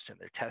backups and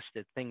they're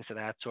tested, things of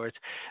that sort.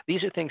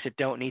 These are things that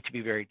don't need to be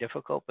very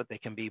difficult, but they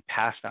can be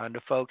passed on to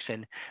folks.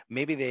 And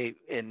maybe they,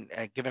 in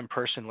a given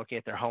person looking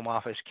at their home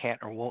office, can't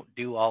or won't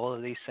do all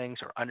of these things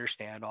or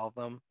understand all of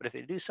them. But if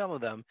they do some of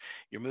them,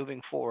 you're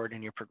moving forward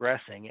and you're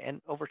progressing. And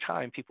over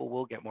time, people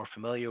will get more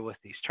familiar with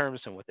these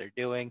terms and what they're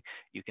doing.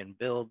 You can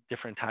build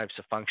different types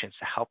of functions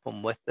to help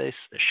them with this,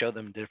 to show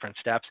them different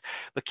steps,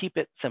 but keep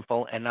it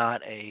simple and not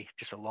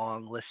just a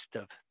long list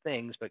of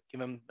things, but give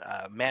them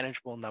a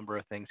manageable number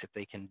of things that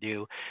they can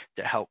do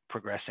to help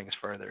progress things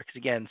further. Because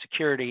again,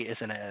 security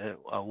isn't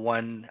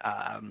only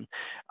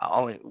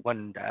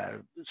one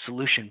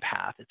solution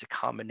path. It's a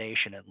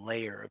combination and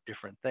layer of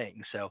different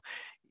things. So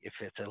if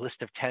it's a list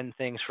of 10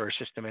 things for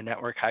system and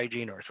network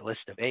hygiene, or it's a list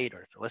of 8,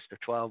 or it's a list of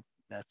 12,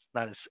 that's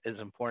not as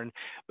important,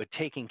 but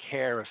taking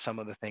care of some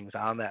of the things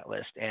on that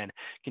list and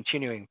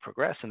continuing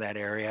progress in that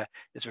area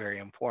is very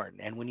important.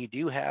 And when you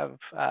do have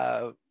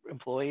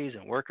employees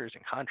and workers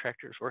and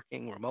contractors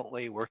working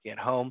remotely, working at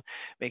home,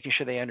 making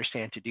sure they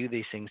understand to do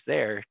these things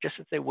there, just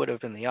as they would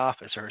have in the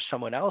office or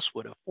someone else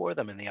would have for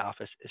them in the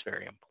office, is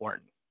very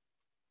important.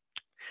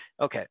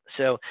 Okay,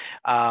 so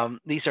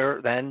these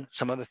are then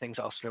some of the things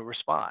also to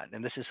respond.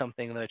 And this is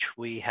something that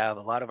we have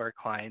a lot of our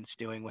clients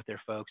doing with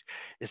their folks,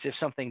 is if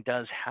something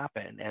does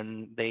happen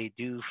and they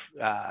do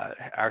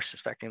are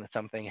suspecting that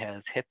something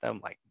has hit them,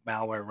 like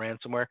malware,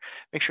 ransomware,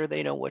 make sure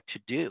they know what to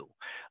do.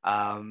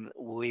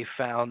 We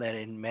found that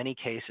in many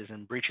cases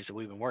and breaches that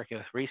we've been working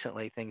with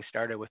recently, things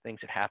started with things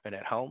that happened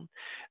at home.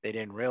 They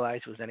didn't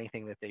realize it was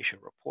anything that they should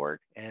report,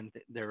 and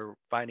they're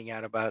finding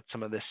out about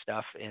some of this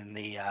stuff in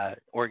the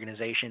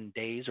organization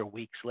days or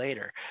weeks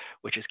later,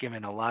 which is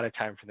given a lot of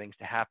time for things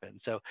to happen.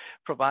 So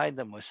provide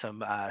them with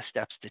some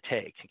steps to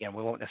take. Again,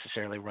 we won't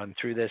necessarily run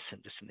through this,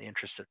 and just in the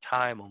interest of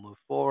time, we'll move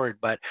forward,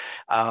 but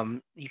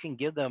you can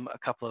give them a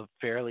couple of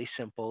fairly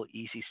simple,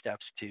 easy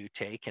steps to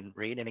take and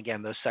read. And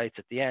again, those sites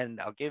at the end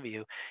I'll give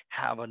you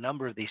have a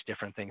number of these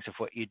different things of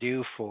what you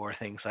do for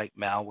things like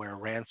malware,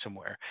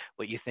 ransomware,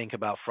 what you think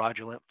about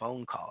fraudulent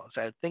phone calls,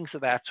 things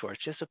of that sort,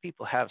 just so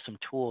people have some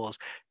tools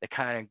that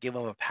kind of give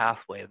them a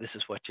pathway of this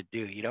is what to do.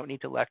 You don't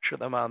need to lecture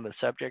them on the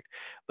subject,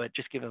 but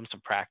just give them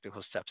some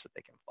practical steps that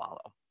they can follow.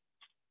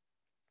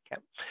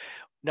 Okay.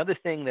 Another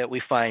thing that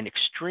we find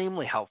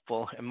extremely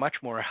helpful, and much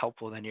more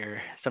helpful than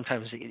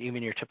sometimes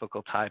even your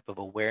typical type of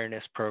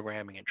awareness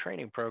programming and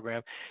training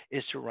program,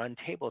 is to run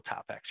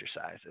tabletop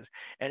exercises.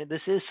 And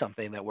this is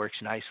something that works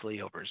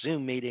nicely over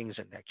Zoom meetings,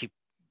 and I keep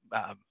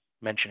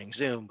mentioning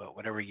Zoom, but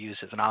whatever you use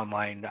as an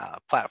online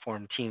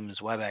platform, Teams,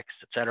 WebEx,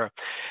 et cetera.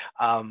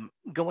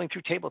 Going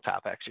through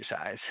tabletop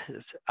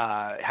exercises,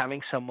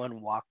 having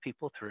someone walk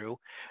people through.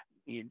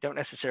 You don't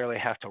necessarily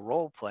have to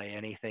role play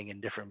anything in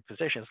different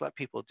positions. Let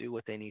people do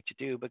what they need to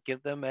do, but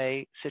give them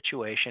a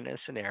situation, a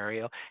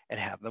scenario, and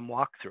have them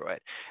walk through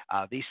it.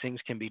 These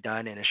things can be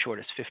done in as short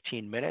as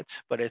 15 minutes,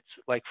 but it's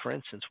like, for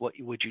instance, what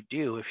would you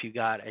do if you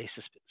got a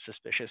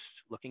suspicious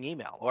looking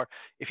email, or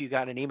if you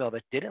got an email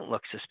that didn't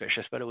look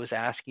suspicious, but it was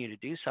asking you to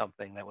do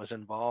something that was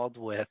involved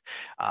with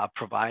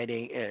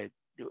providing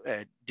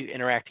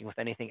interacting with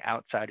anything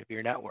outside of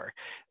your network,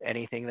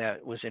 anything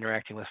that was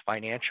interacting with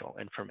financial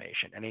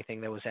information,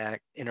 anything that was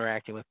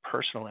interacting with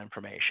personal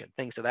information,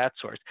 things of that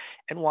sort,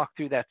 and walk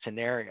through that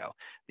scenario.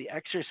 The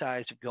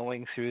exercise of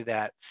going through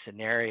that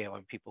scenario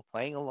and people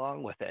playing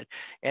along with it,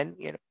 and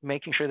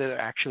making sure that they're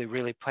actually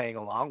really playing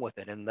along with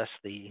it, and thus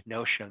the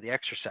notion of the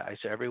exercise,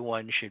 so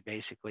everyone should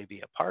basically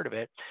be a part of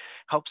it,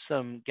 helps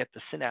them get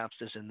the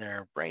synapses in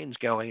their brains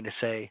going to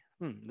say,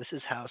 this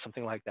is how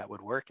something like that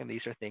would work, and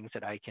these are things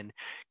that I can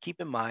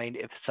keep in mind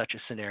if such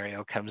a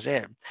scenario comes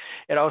in.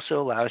 It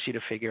also allows you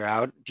to figure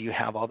out, do you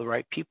have all the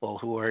right people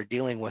who are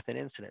dealing with an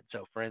incident?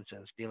 So for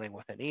instance, dealing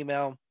with an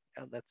email,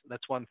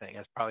 that's one thing.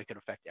 That probably could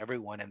affect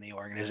everyone in the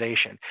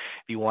organization.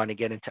 If you want to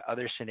get into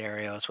other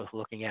scenarios with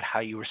looking at how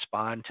you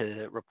respond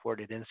to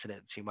reported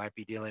incidents, you might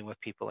be dealing with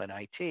people in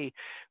IT,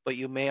 but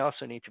you may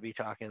also need to be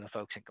talking to the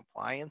folks in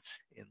compliance,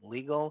 in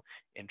legal,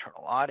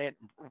 internal audit,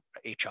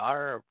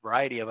 HR, a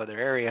variety of other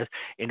areas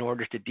in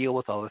order to deal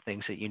with all the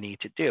things that you need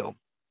to do.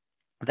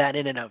 That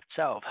in and of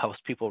itself helps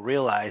people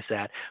realize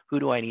that, who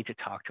do I need to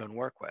talk to and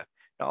work with?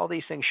 All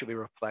these things should be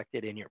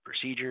reflected in your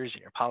procedures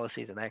and your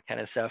policies and that kind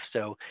of stuff.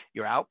 So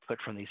your output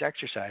from these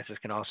exercises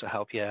can also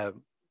help you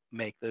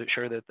make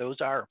sure that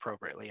those are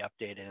appropriately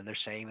updated and they're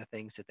saying the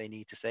things that they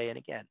need to say. And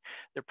again,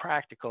 they're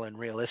practical and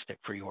realistic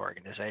for your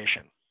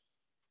organization.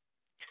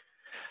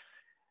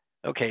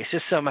 Okay, so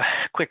some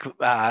quick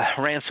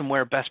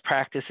ransomware best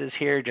practices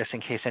here, just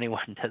in case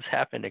anyone does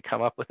happen to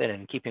come up with it.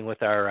 And keeping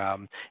with our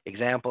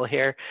example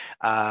here,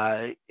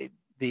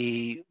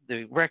 the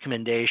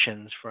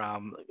recommendations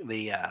from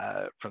the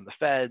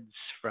feds,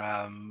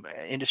 from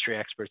industry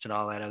experts, and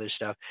all that other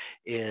stuff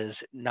is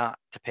not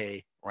to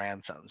pay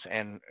ransoms.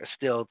 And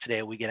still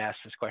today we get asked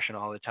this question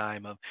all the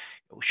time of,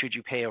 should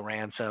you pay a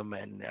ransom,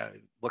 and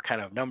what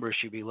kind of numbers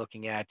should you be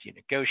looking at? Do you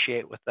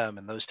negotiate with them,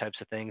 and those types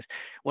of things?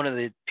 One of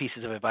the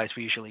pieces of advice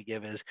we usually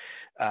give is,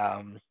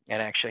 and I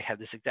actually had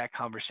this exact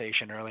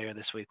conversation earlier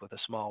this week with a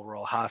small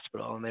rural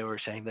hospital, and they were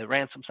saying that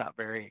ransom's not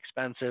very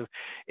expensive.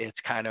 It's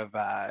kind of,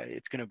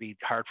 it's going to be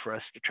hard for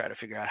us to try to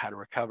figure out how to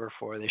recover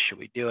for this. Should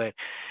we do it?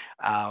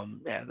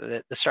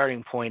 The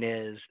starting point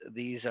is,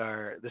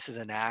 this is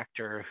an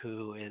actor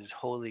who is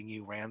holding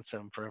you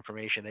ransom for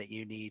information that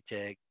you need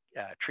to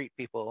treat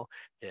people,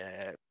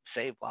 to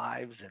save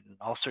lives, and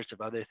all sorts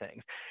of other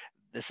things.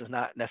 This is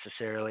not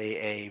necessarily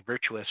a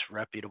virtuous,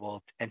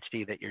 reputable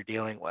entity that you're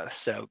dealing with.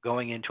 So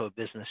going into a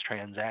business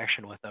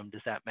transaction with them,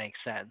 does that make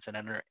sense? And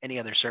under any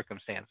other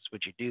circumstances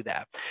would you do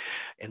that?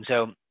 And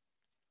so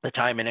the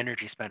time and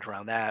energy spent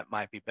around that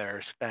might be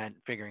better spent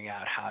figuring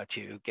out how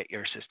to get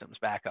your systems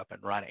back up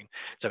and running.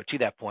 So to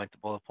that point, the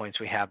bullet points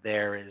we have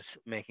there is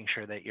making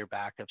sure that your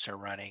backups are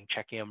running,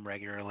 checking them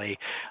regularly,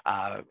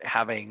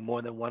 having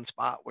more than one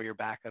spot where your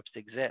backups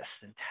exist,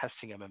 and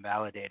testing them and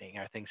validating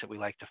are things that we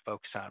like to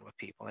focus on with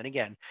people. And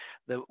again,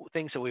 the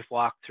things that we've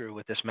walked through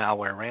with this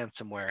malware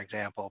ransomware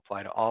example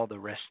apply to all the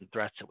risks and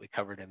threats that we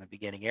covered in the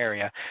beginning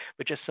area,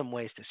 but just some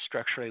ways to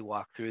structurally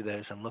walk through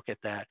those and look at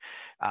that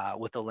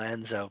with the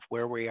lens of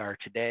where we are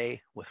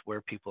today, with where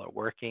people are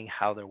working,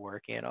 how they're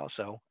working, and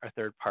also our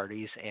third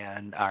parties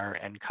and our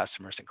end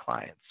customers and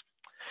clients.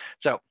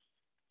 So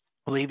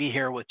I'll leave you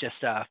here with just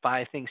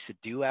 5 things to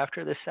do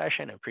after this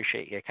session. I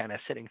appreciate you kind of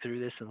sitting through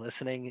this and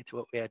listening to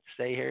what we had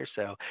to say here.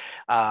 So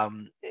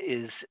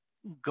is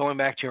going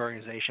back to your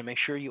organization, make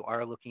sure you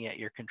are looking at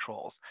your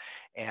controls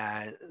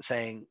and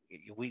saying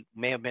we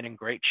may have been in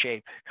great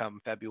shape come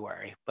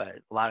February, but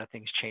a lot of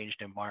things changed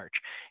in March.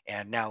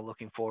 And now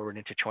looking forward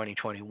into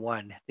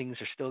 2021, things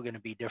are still going to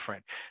be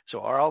different. So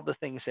are all the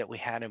things that we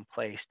had in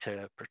place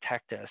to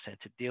protect us and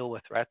to deal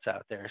with threats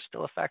out there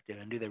still effective,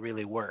 and do they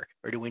really work,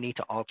 or do we need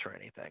to alter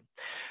anything?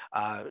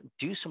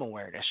 Do some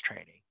awareness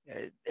training.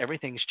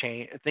 Everything's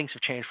changed. Things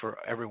have changed for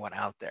everyone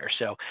out there.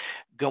 So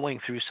going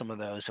through some of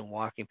those and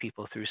walking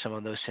people through some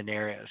of those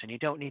scenarios, and you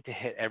don't need to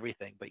hit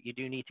everything, but you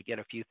do need to get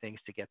a few things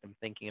to get them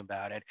thinking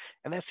about it.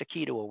 And that's the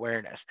key to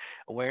awareness.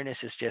 Awareness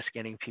is just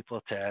getting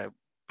people to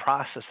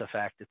process the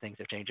fact that things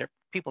have changed.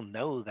 People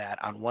know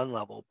that on one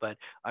level, but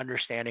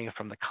understanding it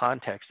from the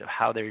context of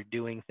how they're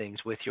doing things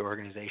with your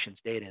organization's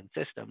data and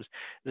systems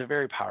is a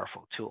very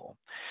powerful tool.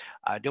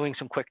 Doing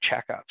some quick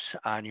checkups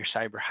on your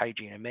cyber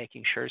hygiene and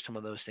making sure some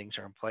of those things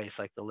are in place,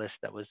 like the list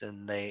that was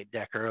in the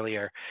deck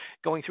earlier.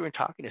 Going through and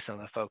talking to some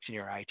of the folks in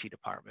your IT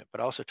department,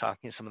 but also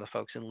talking to some of the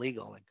folks in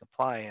legal and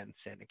compliance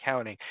and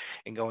accounting,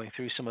 and going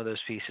through some of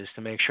those pieces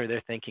to make sure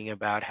they're thinking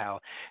about how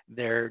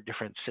their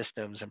different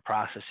systems and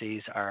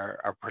processes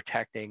are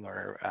protecting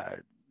or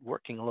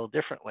working a little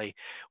differently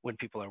when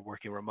people are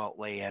working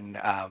remotely and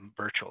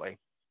virtually.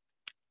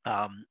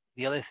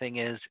 The other thing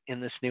is,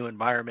 in this new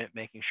environment,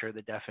 making sure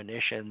the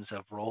definitions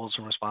of roles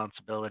and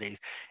responsibilities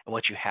and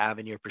what you have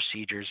in your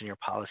procedures and your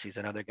policies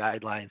and other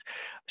guidelines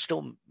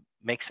still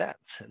make sense.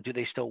 Do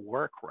they still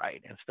work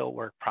right and still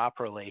work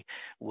properly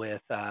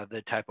with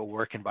the type of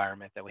work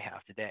environment that we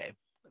have today?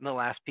 And the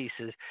last piece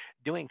is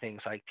doing things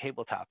like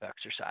tabletop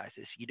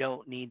exercises. You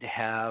don't need to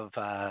have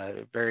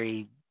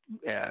very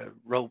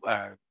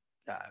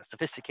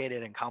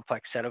sophisticated and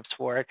complex setups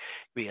for it. It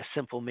could be a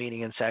simple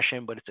meeting and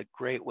session, but it's a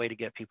great way to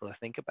get people to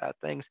think about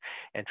things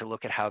and to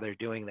look at how they're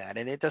doing that.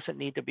 And it doesn't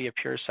need to be a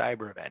pure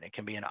cyber event. It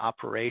can be an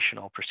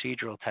operational,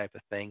 procedural type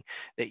of thing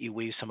that you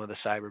weave some of the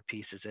cyber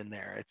pieces in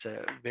there. It's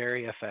a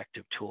very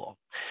effective tool.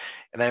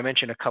 And I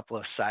mentioned a couple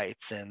of sites,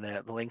 and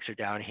the links are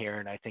down here,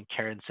 and I think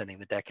Karen's sending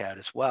the deck out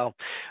as well.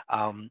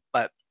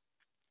 But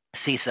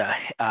CISA,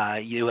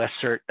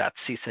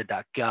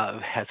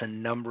 uscert.cisa.gov has a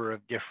number of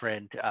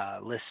different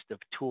lists of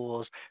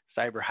tools,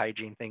 cyber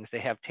hygiene things. They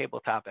have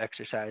tabletop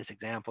exercise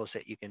examples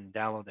that you can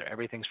download there.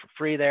 Everything's for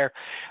free there.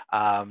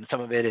 Some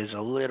of it is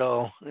a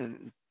little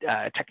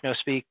techno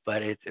speak,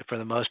 but it, for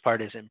the most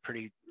part, is in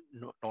pretty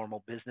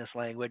normal business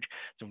language.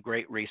 Some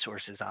great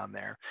resources on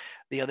there.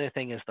 The other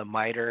thing is the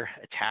MITRE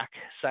attack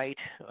site,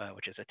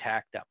 which is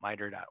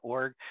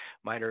attack.mitre.org.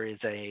 MITRE is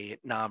a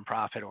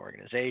nonprofit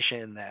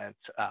organization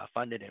that's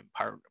funded in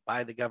part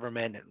by the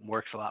government and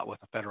works a lot with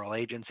the federal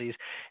agencies.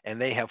 And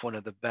they have one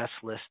of the best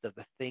lists of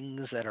the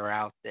things that are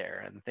out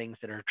there and things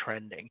that are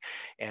trending.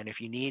 And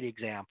if you need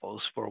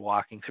examples for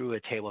walking through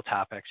a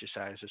tabletop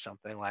exercise or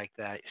something like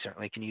that, you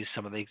certainly can use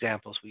some of the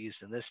examples we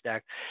used in this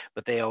deck,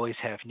 but they always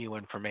have new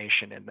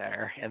information in there.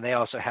 And they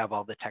also have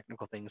all the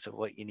technical things of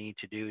what you need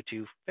to do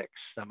to fix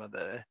some of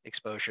the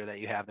exposure that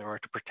you have there or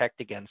to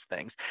protect against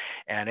things.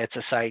 And it's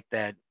a site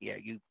that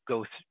you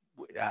go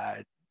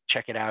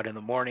check it out in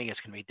the morning. It's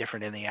going to be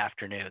different in the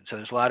afternoon. So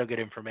there's a lot of good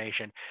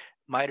information.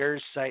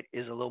 MITRE's site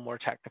is a little more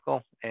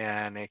technical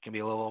and it can be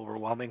a little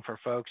overwhelming for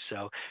folks.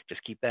 So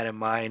just keep that in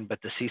mind.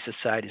 But the CISA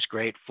site is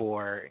great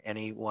for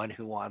anyone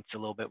who wants a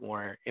little bit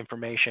more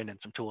information and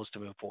some tools to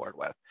move forward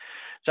with.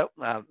 So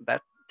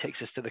that takes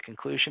us to the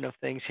conclusion of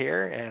things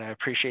here, and I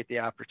appreciate the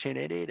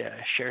opportunity to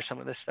share some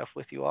of this stuff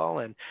with you all,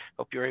 and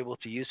hope you're able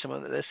to use some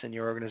of this in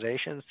your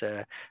organizations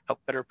to help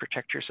better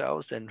protect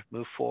yourselves and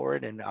move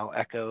forward. And I'll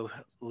echo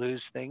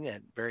Lou's thing,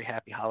 and very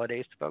happy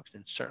holidays to folks,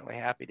 and certainly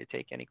happy to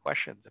take any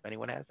questions if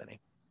anyone has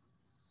any.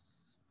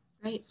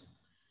 Great.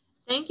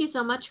 Thank you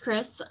so much,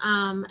 Chris.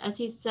 As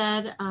he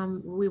said,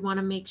 we want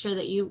to make sure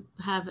that you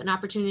have an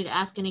opportunity to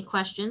ask any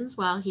questions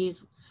while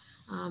he's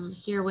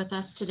here with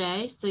us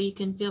today. So you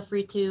can feel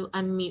free to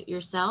unmute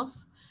yourself.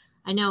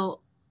 I know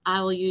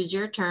I will use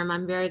your term.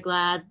 I'm very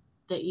glad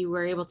that you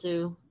were able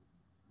to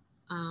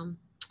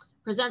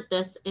present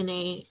this in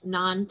a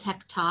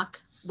non-tech talk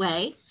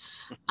way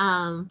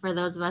for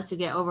those of us who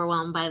get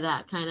overwhelmed by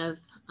that kind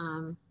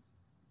of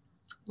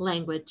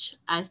language.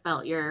 I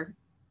felt your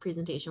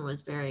presentation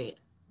was very,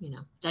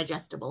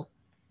 digestible.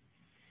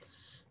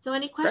 So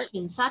any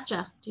questions?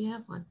 Satya, do you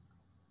have one?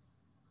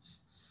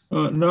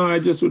 No, I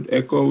just would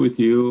echo with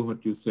you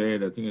what you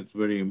said. I think it's a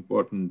very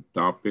important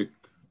topic,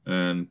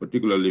 and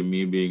particularly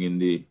me being in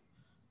the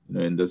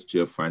industry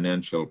of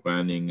financial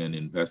planning and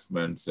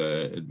investments,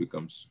 it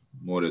becomes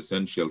more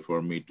essential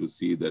for me to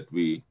see that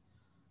we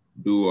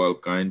do all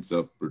kinds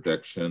of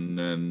protection.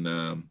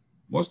 And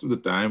most of the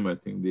time, I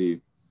think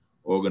the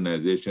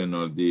organization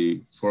or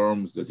the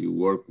firms that you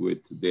work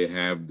with, they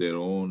have their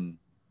own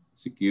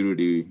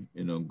security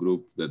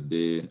group that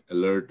they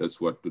alert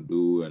us what to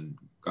do and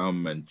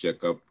come and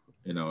check up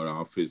in our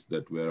office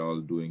that we're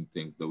all doing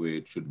things the way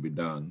it should be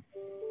done.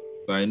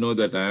 So I know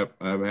that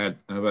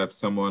I have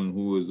someone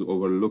who is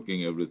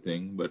overlooking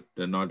everything, but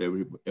not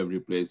every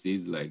place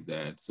is like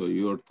that. So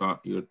your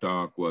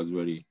talk was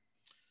very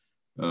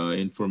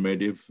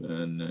informative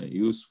and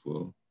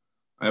useful.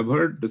 I've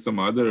heard some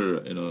other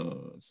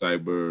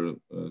cyber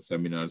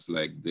seminars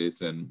like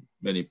this, and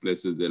many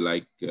places they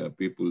like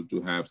people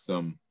to have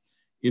some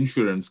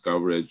insurance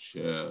coverage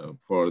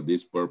for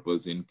this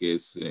purpose in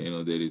case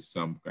there is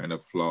some kind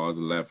of flaws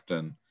left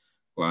and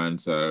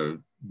clients are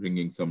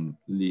bringing some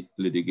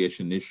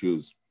litigation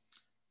issues.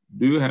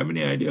 Do you have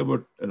any idea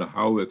about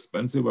how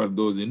expensive are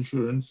those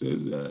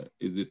insurances?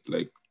 Is it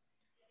like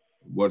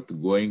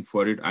worth going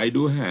for it? I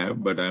do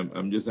have, but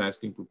I'm just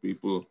asking for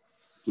people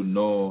to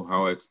know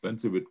how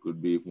expensive it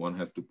could be if one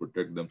has to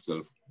protect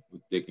themselves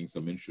with taking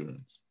some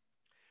insurance.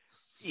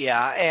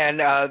 Yeah, and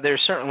there's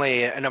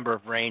certainly a number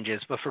of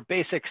ranges, but for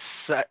basic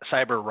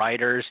cyber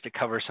riders to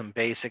cover some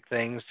basic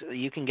things,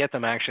 you can get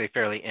them actually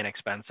fairly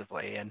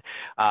inexpensively. And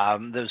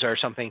those are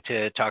something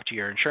to talk to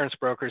your insurance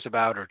brokers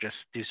about, or just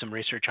do some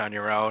research on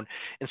your own,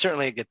 and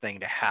certainly a good thing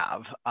to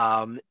have.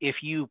 If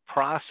you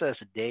process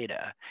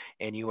data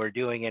and you are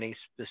doing any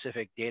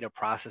specific data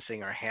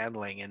processing or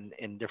handling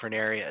in different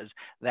areas,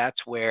 that's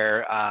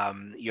where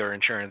your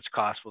insurance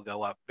costs will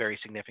go up very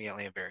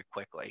significantly and very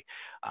quickly.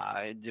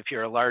 If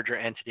you're a larger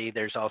entity,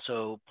 there's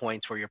also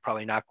points where you're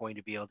probably not going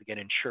to be able to get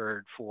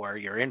insured for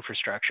your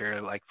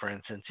infrastructure. Like, for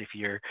instance, if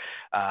you're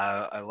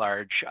a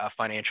large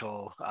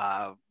financial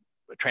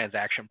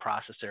transaction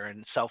processor,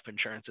 and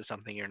self-insurance is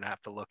something you're going to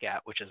have to look at,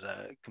 which is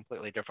a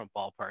completely different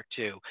ballpark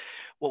too.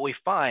 What we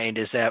find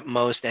is that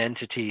most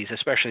entities,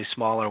 especially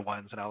smaller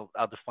ones, and I'll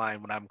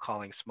define what I'm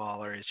calling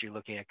smaller, is you're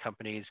looking at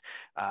companies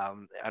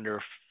under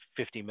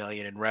 50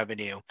 million in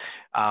revenue.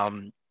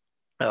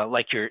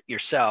 Like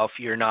yourself,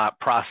 you're not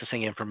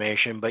processing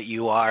information, but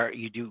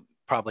you do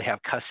probably have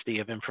custody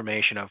of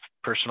information, of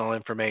personal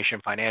information,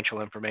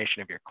 financial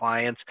information of your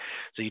clients.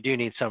 So you do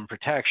need some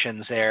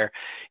protections there.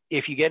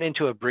 If you get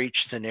into a breach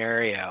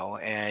scenario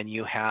and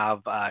you have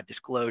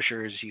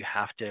disclosures, you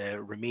have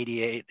to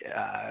remediate,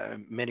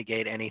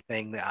 mitigate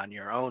anything on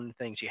your own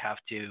things. You have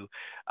to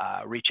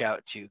reach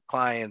out to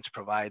clients,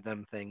 provide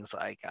them things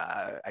like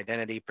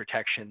identity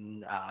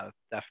protection,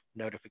 theft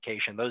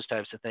notification, those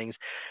types of things.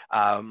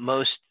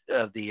 Most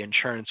of the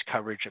insurance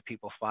coverage that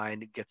people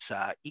find gets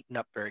eaten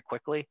up very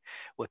quickly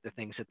with the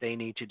things that they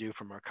need to do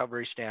from a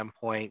recovery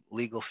standpoint,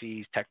 legal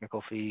fees,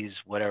 technical fees,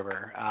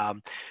 whatever.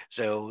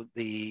 So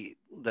the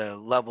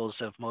levels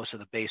of most of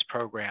the base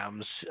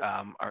programs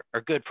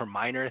are good for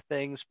minor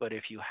things, but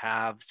if you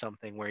have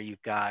something where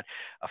you've got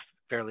a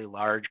fairly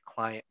large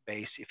client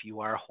base, if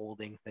you are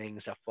holding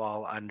things that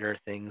fall under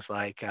things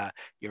like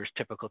your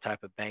typical type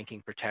of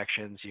banking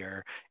protections,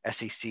 your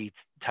SEC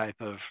type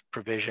of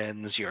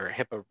provisions, your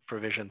HIPAA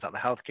provisions on the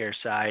healthcare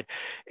side,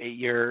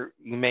 you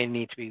may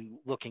need to be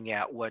looking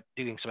at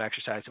doing some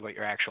exercise of what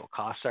your actual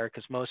costs are,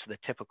 because most of the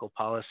typical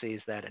policies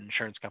that an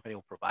insurance company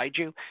will provide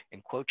you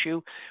and quote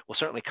you will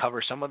certainly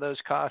cover some of those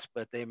costs,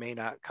 but they may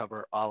not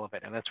cover all of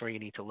it. And that's where you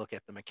need to look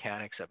at the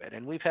mechanics of it.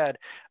 And we've had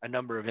a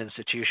number of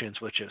institutions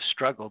which have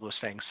struggled with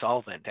staying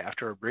solvent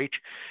after a breach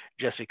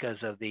just because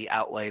of the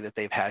outlay that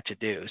they've had to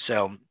do.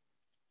 So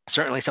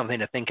certainly something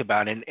to think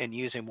about, and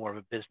using more of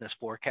a business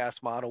forecast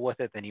model with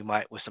it than you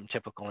might with some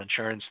typical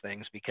insurance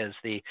things, because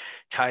the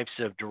types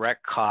of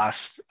direct costs,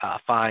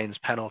 fines,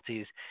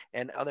 penalties,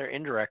 and other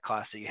indirect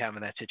costs that you have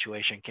in that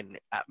situation can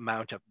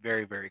mount up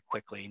very, very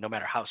quickly, no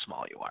matter how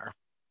small you are.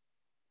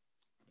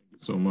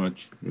 Thank you so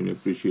much. Really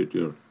appreciate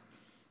your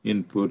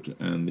input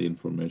and the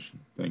information.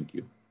 Thank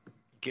you.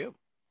 Thank you.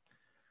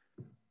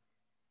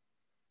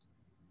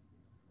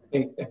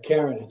 Hey,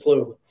 Karen, it's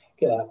Lou.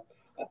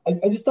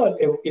 I just thought,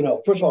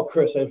 first of all,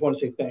 Chris, I just want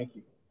to say thank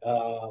you.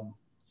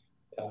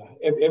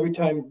 Every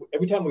time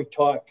we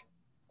talk,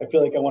 I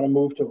feel like I want to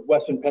move to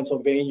Western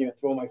Pennsylvania and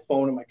throw my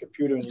phone and my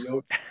computer in the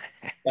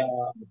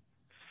ocean.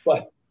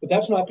 But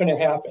that's not going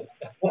to happen.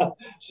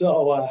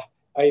 So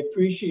I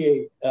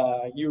appreciate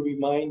you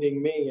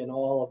reminding me and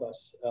all of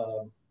us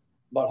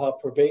about how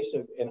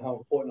pervasive and how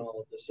important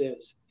all of this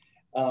is.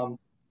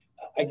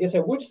 I guess I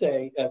would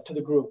say to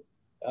the group,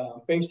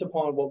 based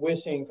upon what we're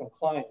seeing from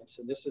clients,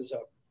 and this is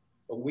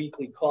a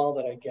weekly call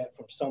that I get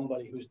from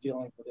somebody who's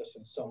dealing with this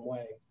in some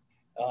way.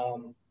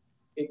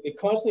 It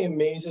constantly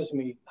amazes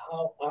me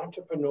how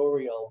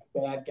entrepreneurial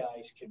bad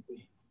guys can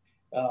be.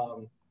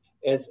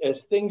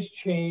 As things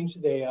change,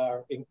 they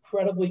are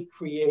incredibly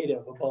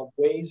creative about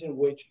ways in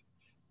which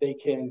they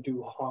can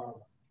do harm.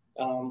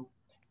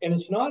 And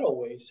it's not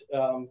always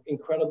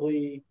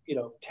incredibly,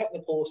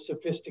 technical,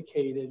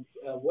 sophisticated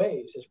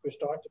ways, as Chris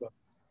talked about.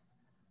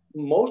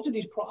 Most of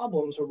these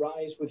problems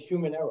arise with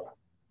human error.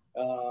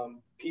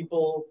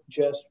 People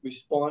just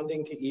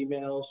responding to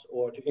emails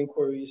or to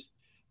inquiries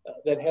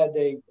that had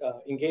they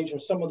engaged in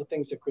some of the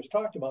things that Chris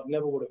talked about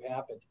never would have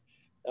happened.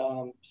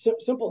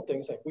 Simple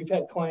things like we've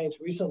had clients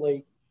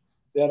recently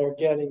that are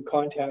getting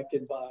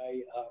contacted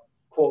by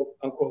quote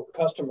unquote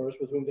customers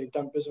with whom they've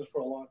done business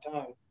for a long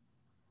time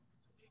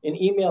in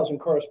emails and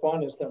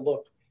correspondence that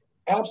looked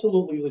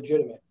absolutely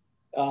legitimate.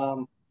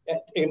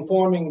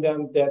 informing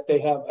them that they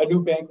have a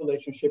new bank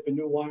relationship and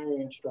new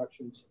wiring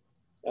instructions,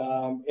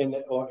 and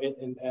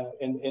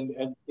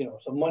you know,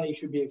 some money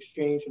should be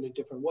exchanged in a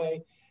different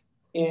way.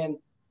 And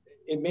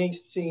it may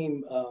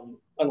seem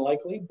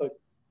unlikely, but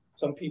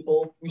some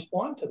people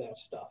respond to that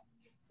stuff,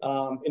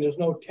 and there's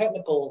no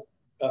technical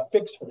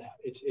fix for that.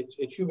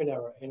 It's human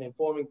error, and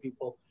informing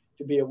people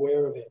to be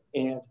aware of it.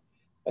 And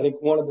I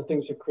think one of the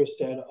things that Chris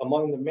said,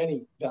 among the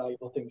many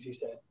valuable things he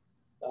said,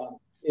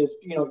 is,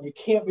 you know, you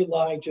can't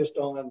rely just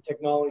on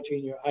technology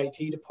in your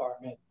IT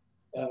department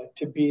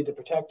to be the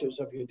protectors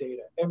of your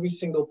data. Every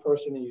single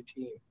person in your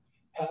team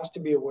has to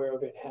be aware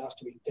of it, has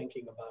to be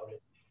thinking about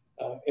it.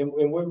 And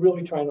we're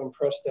really trying to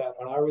impress that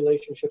on our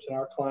relationships and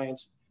our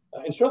clients,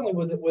 and certainly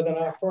within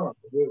our firm.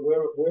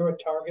 We're a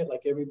target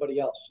like everybody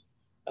else.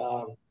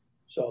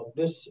 So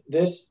this,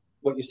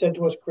 what you said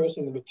to us, Chris,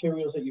 and the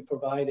materials that you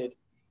provided,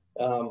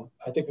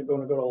 I think are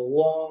going to go a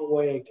long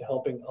way to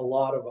helping a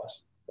lot of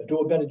us do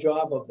a better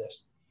job of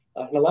this.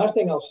 And the last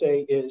thing I'll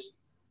say is,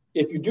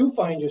 if you do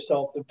find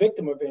yourself the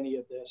victim of any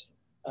of this,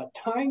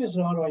 time is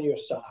not on your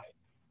side.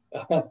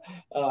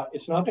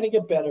 It's not going to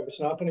get better.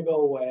 It's not going to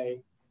go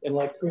away. And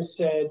like Chris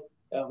said,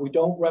 we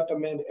don't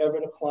recommend ever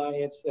to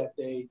clients that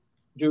they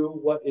do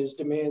what is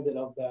demanded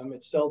of them.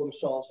 It seldom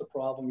solves the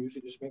problem,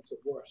 usually just makes it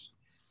worse.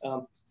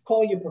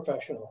 Call your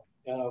professional,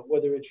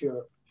 whether it's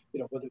your, you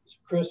know, whether it's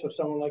Chris or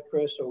someone like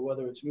Chris, or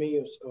whether it's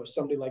me or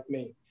somebody like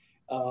me.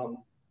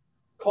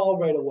 Call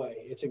right away.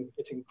 It's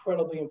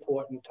incredibly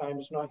important. Time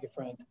is not your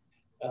friend,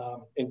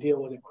 and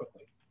deal with it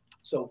quickly.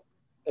 So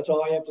that's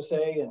all I have to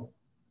say. And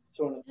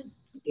so,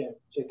 yeah,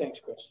 say thanks,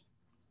 Chris.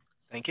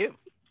 Thank you.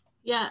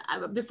 Yeah,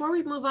 before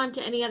we move on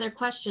to any other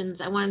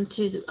questions, I wanted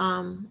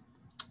to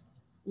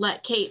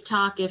let Kate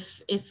talk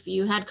if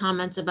you had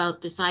comments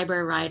about the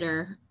cyber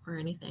rider or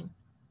anything.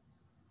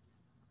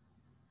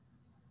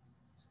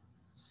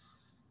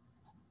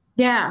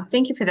 Yeah,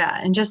 thank you for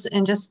that. And just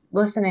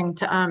listening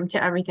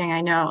to everything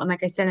I know. And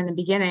like I said in the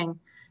beginning,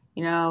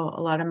 you know,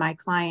 a lot of my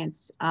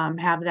clients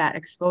have that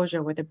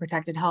exposure with the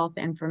protected health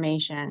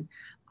information,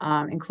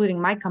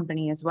 including my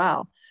company as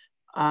well.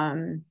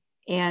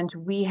 And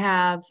we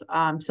have,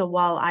 so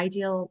while I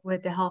deal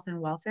with the health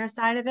and welfare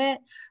side of it,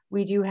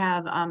 we do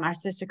have our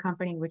sister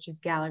company, which is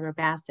Gallagher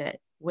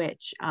Bassett,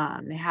 which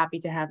I'm happy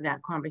to have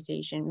that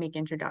conversation, make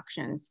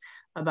introductions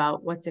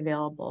about what's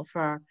available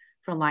for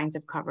lines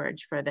of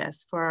coverage for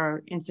this,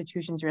 for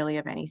institutions really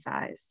of any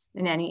size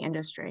in any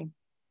industry.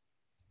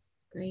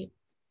 Great.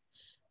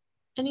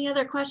 Any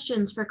other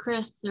questions for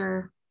Chris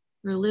or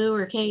Lou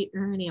or Kate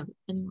or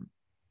anyone?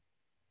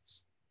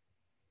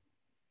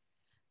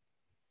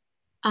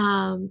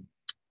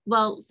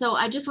 Well, so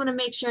I just want to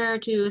make sure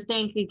to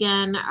thank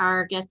again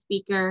our guest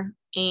speaker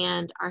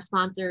and our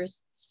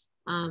sponsors.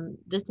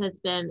 This has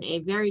been a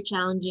very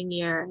challenging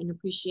year, and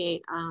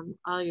appreciate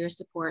all your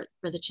support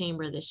for the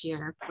Chamber this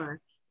year, for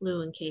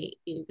Lou and Kate,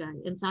 you guys,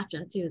 and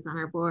Satya too is on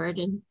our board,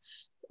 and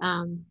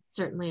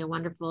certainly a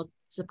wonderful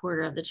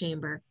supporter of the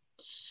Chamber.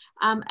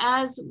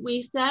 As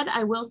we said,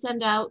 I will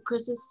send out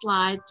Chris's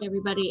slides to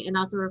everybody, and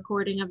also a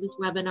recording of this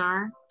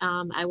webinar.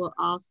 I will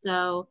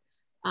also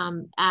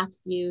ask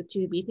you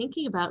to be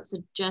thinking about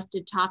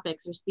suggested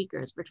topics or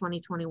speakers for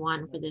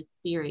 2021 for this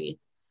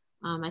series.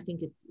 I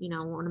think it's, you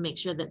know, I want to make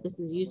sure that this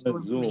is useful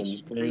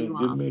information for you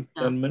all. Give me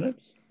 10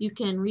 minutes? You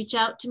can reach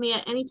out to me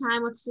at any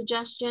time with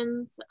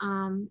suggestions.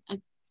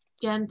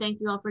 Again, thank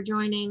you all for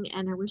joining,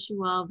 and I wish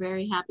you all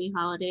very happy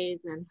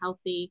holidays and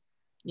healthy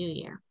New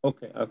Year.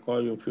 Okay, I'll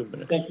call you in a few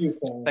minutes. Thank you.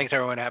 Thanks,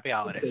 everyone. Happy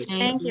holidays.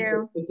 Thank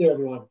you. Good to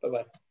everyone.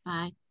 Bye-bye.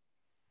 Bye.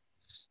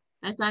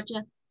 Bye,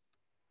 Satya.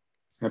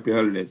 Happy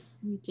holidays.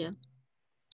 You too.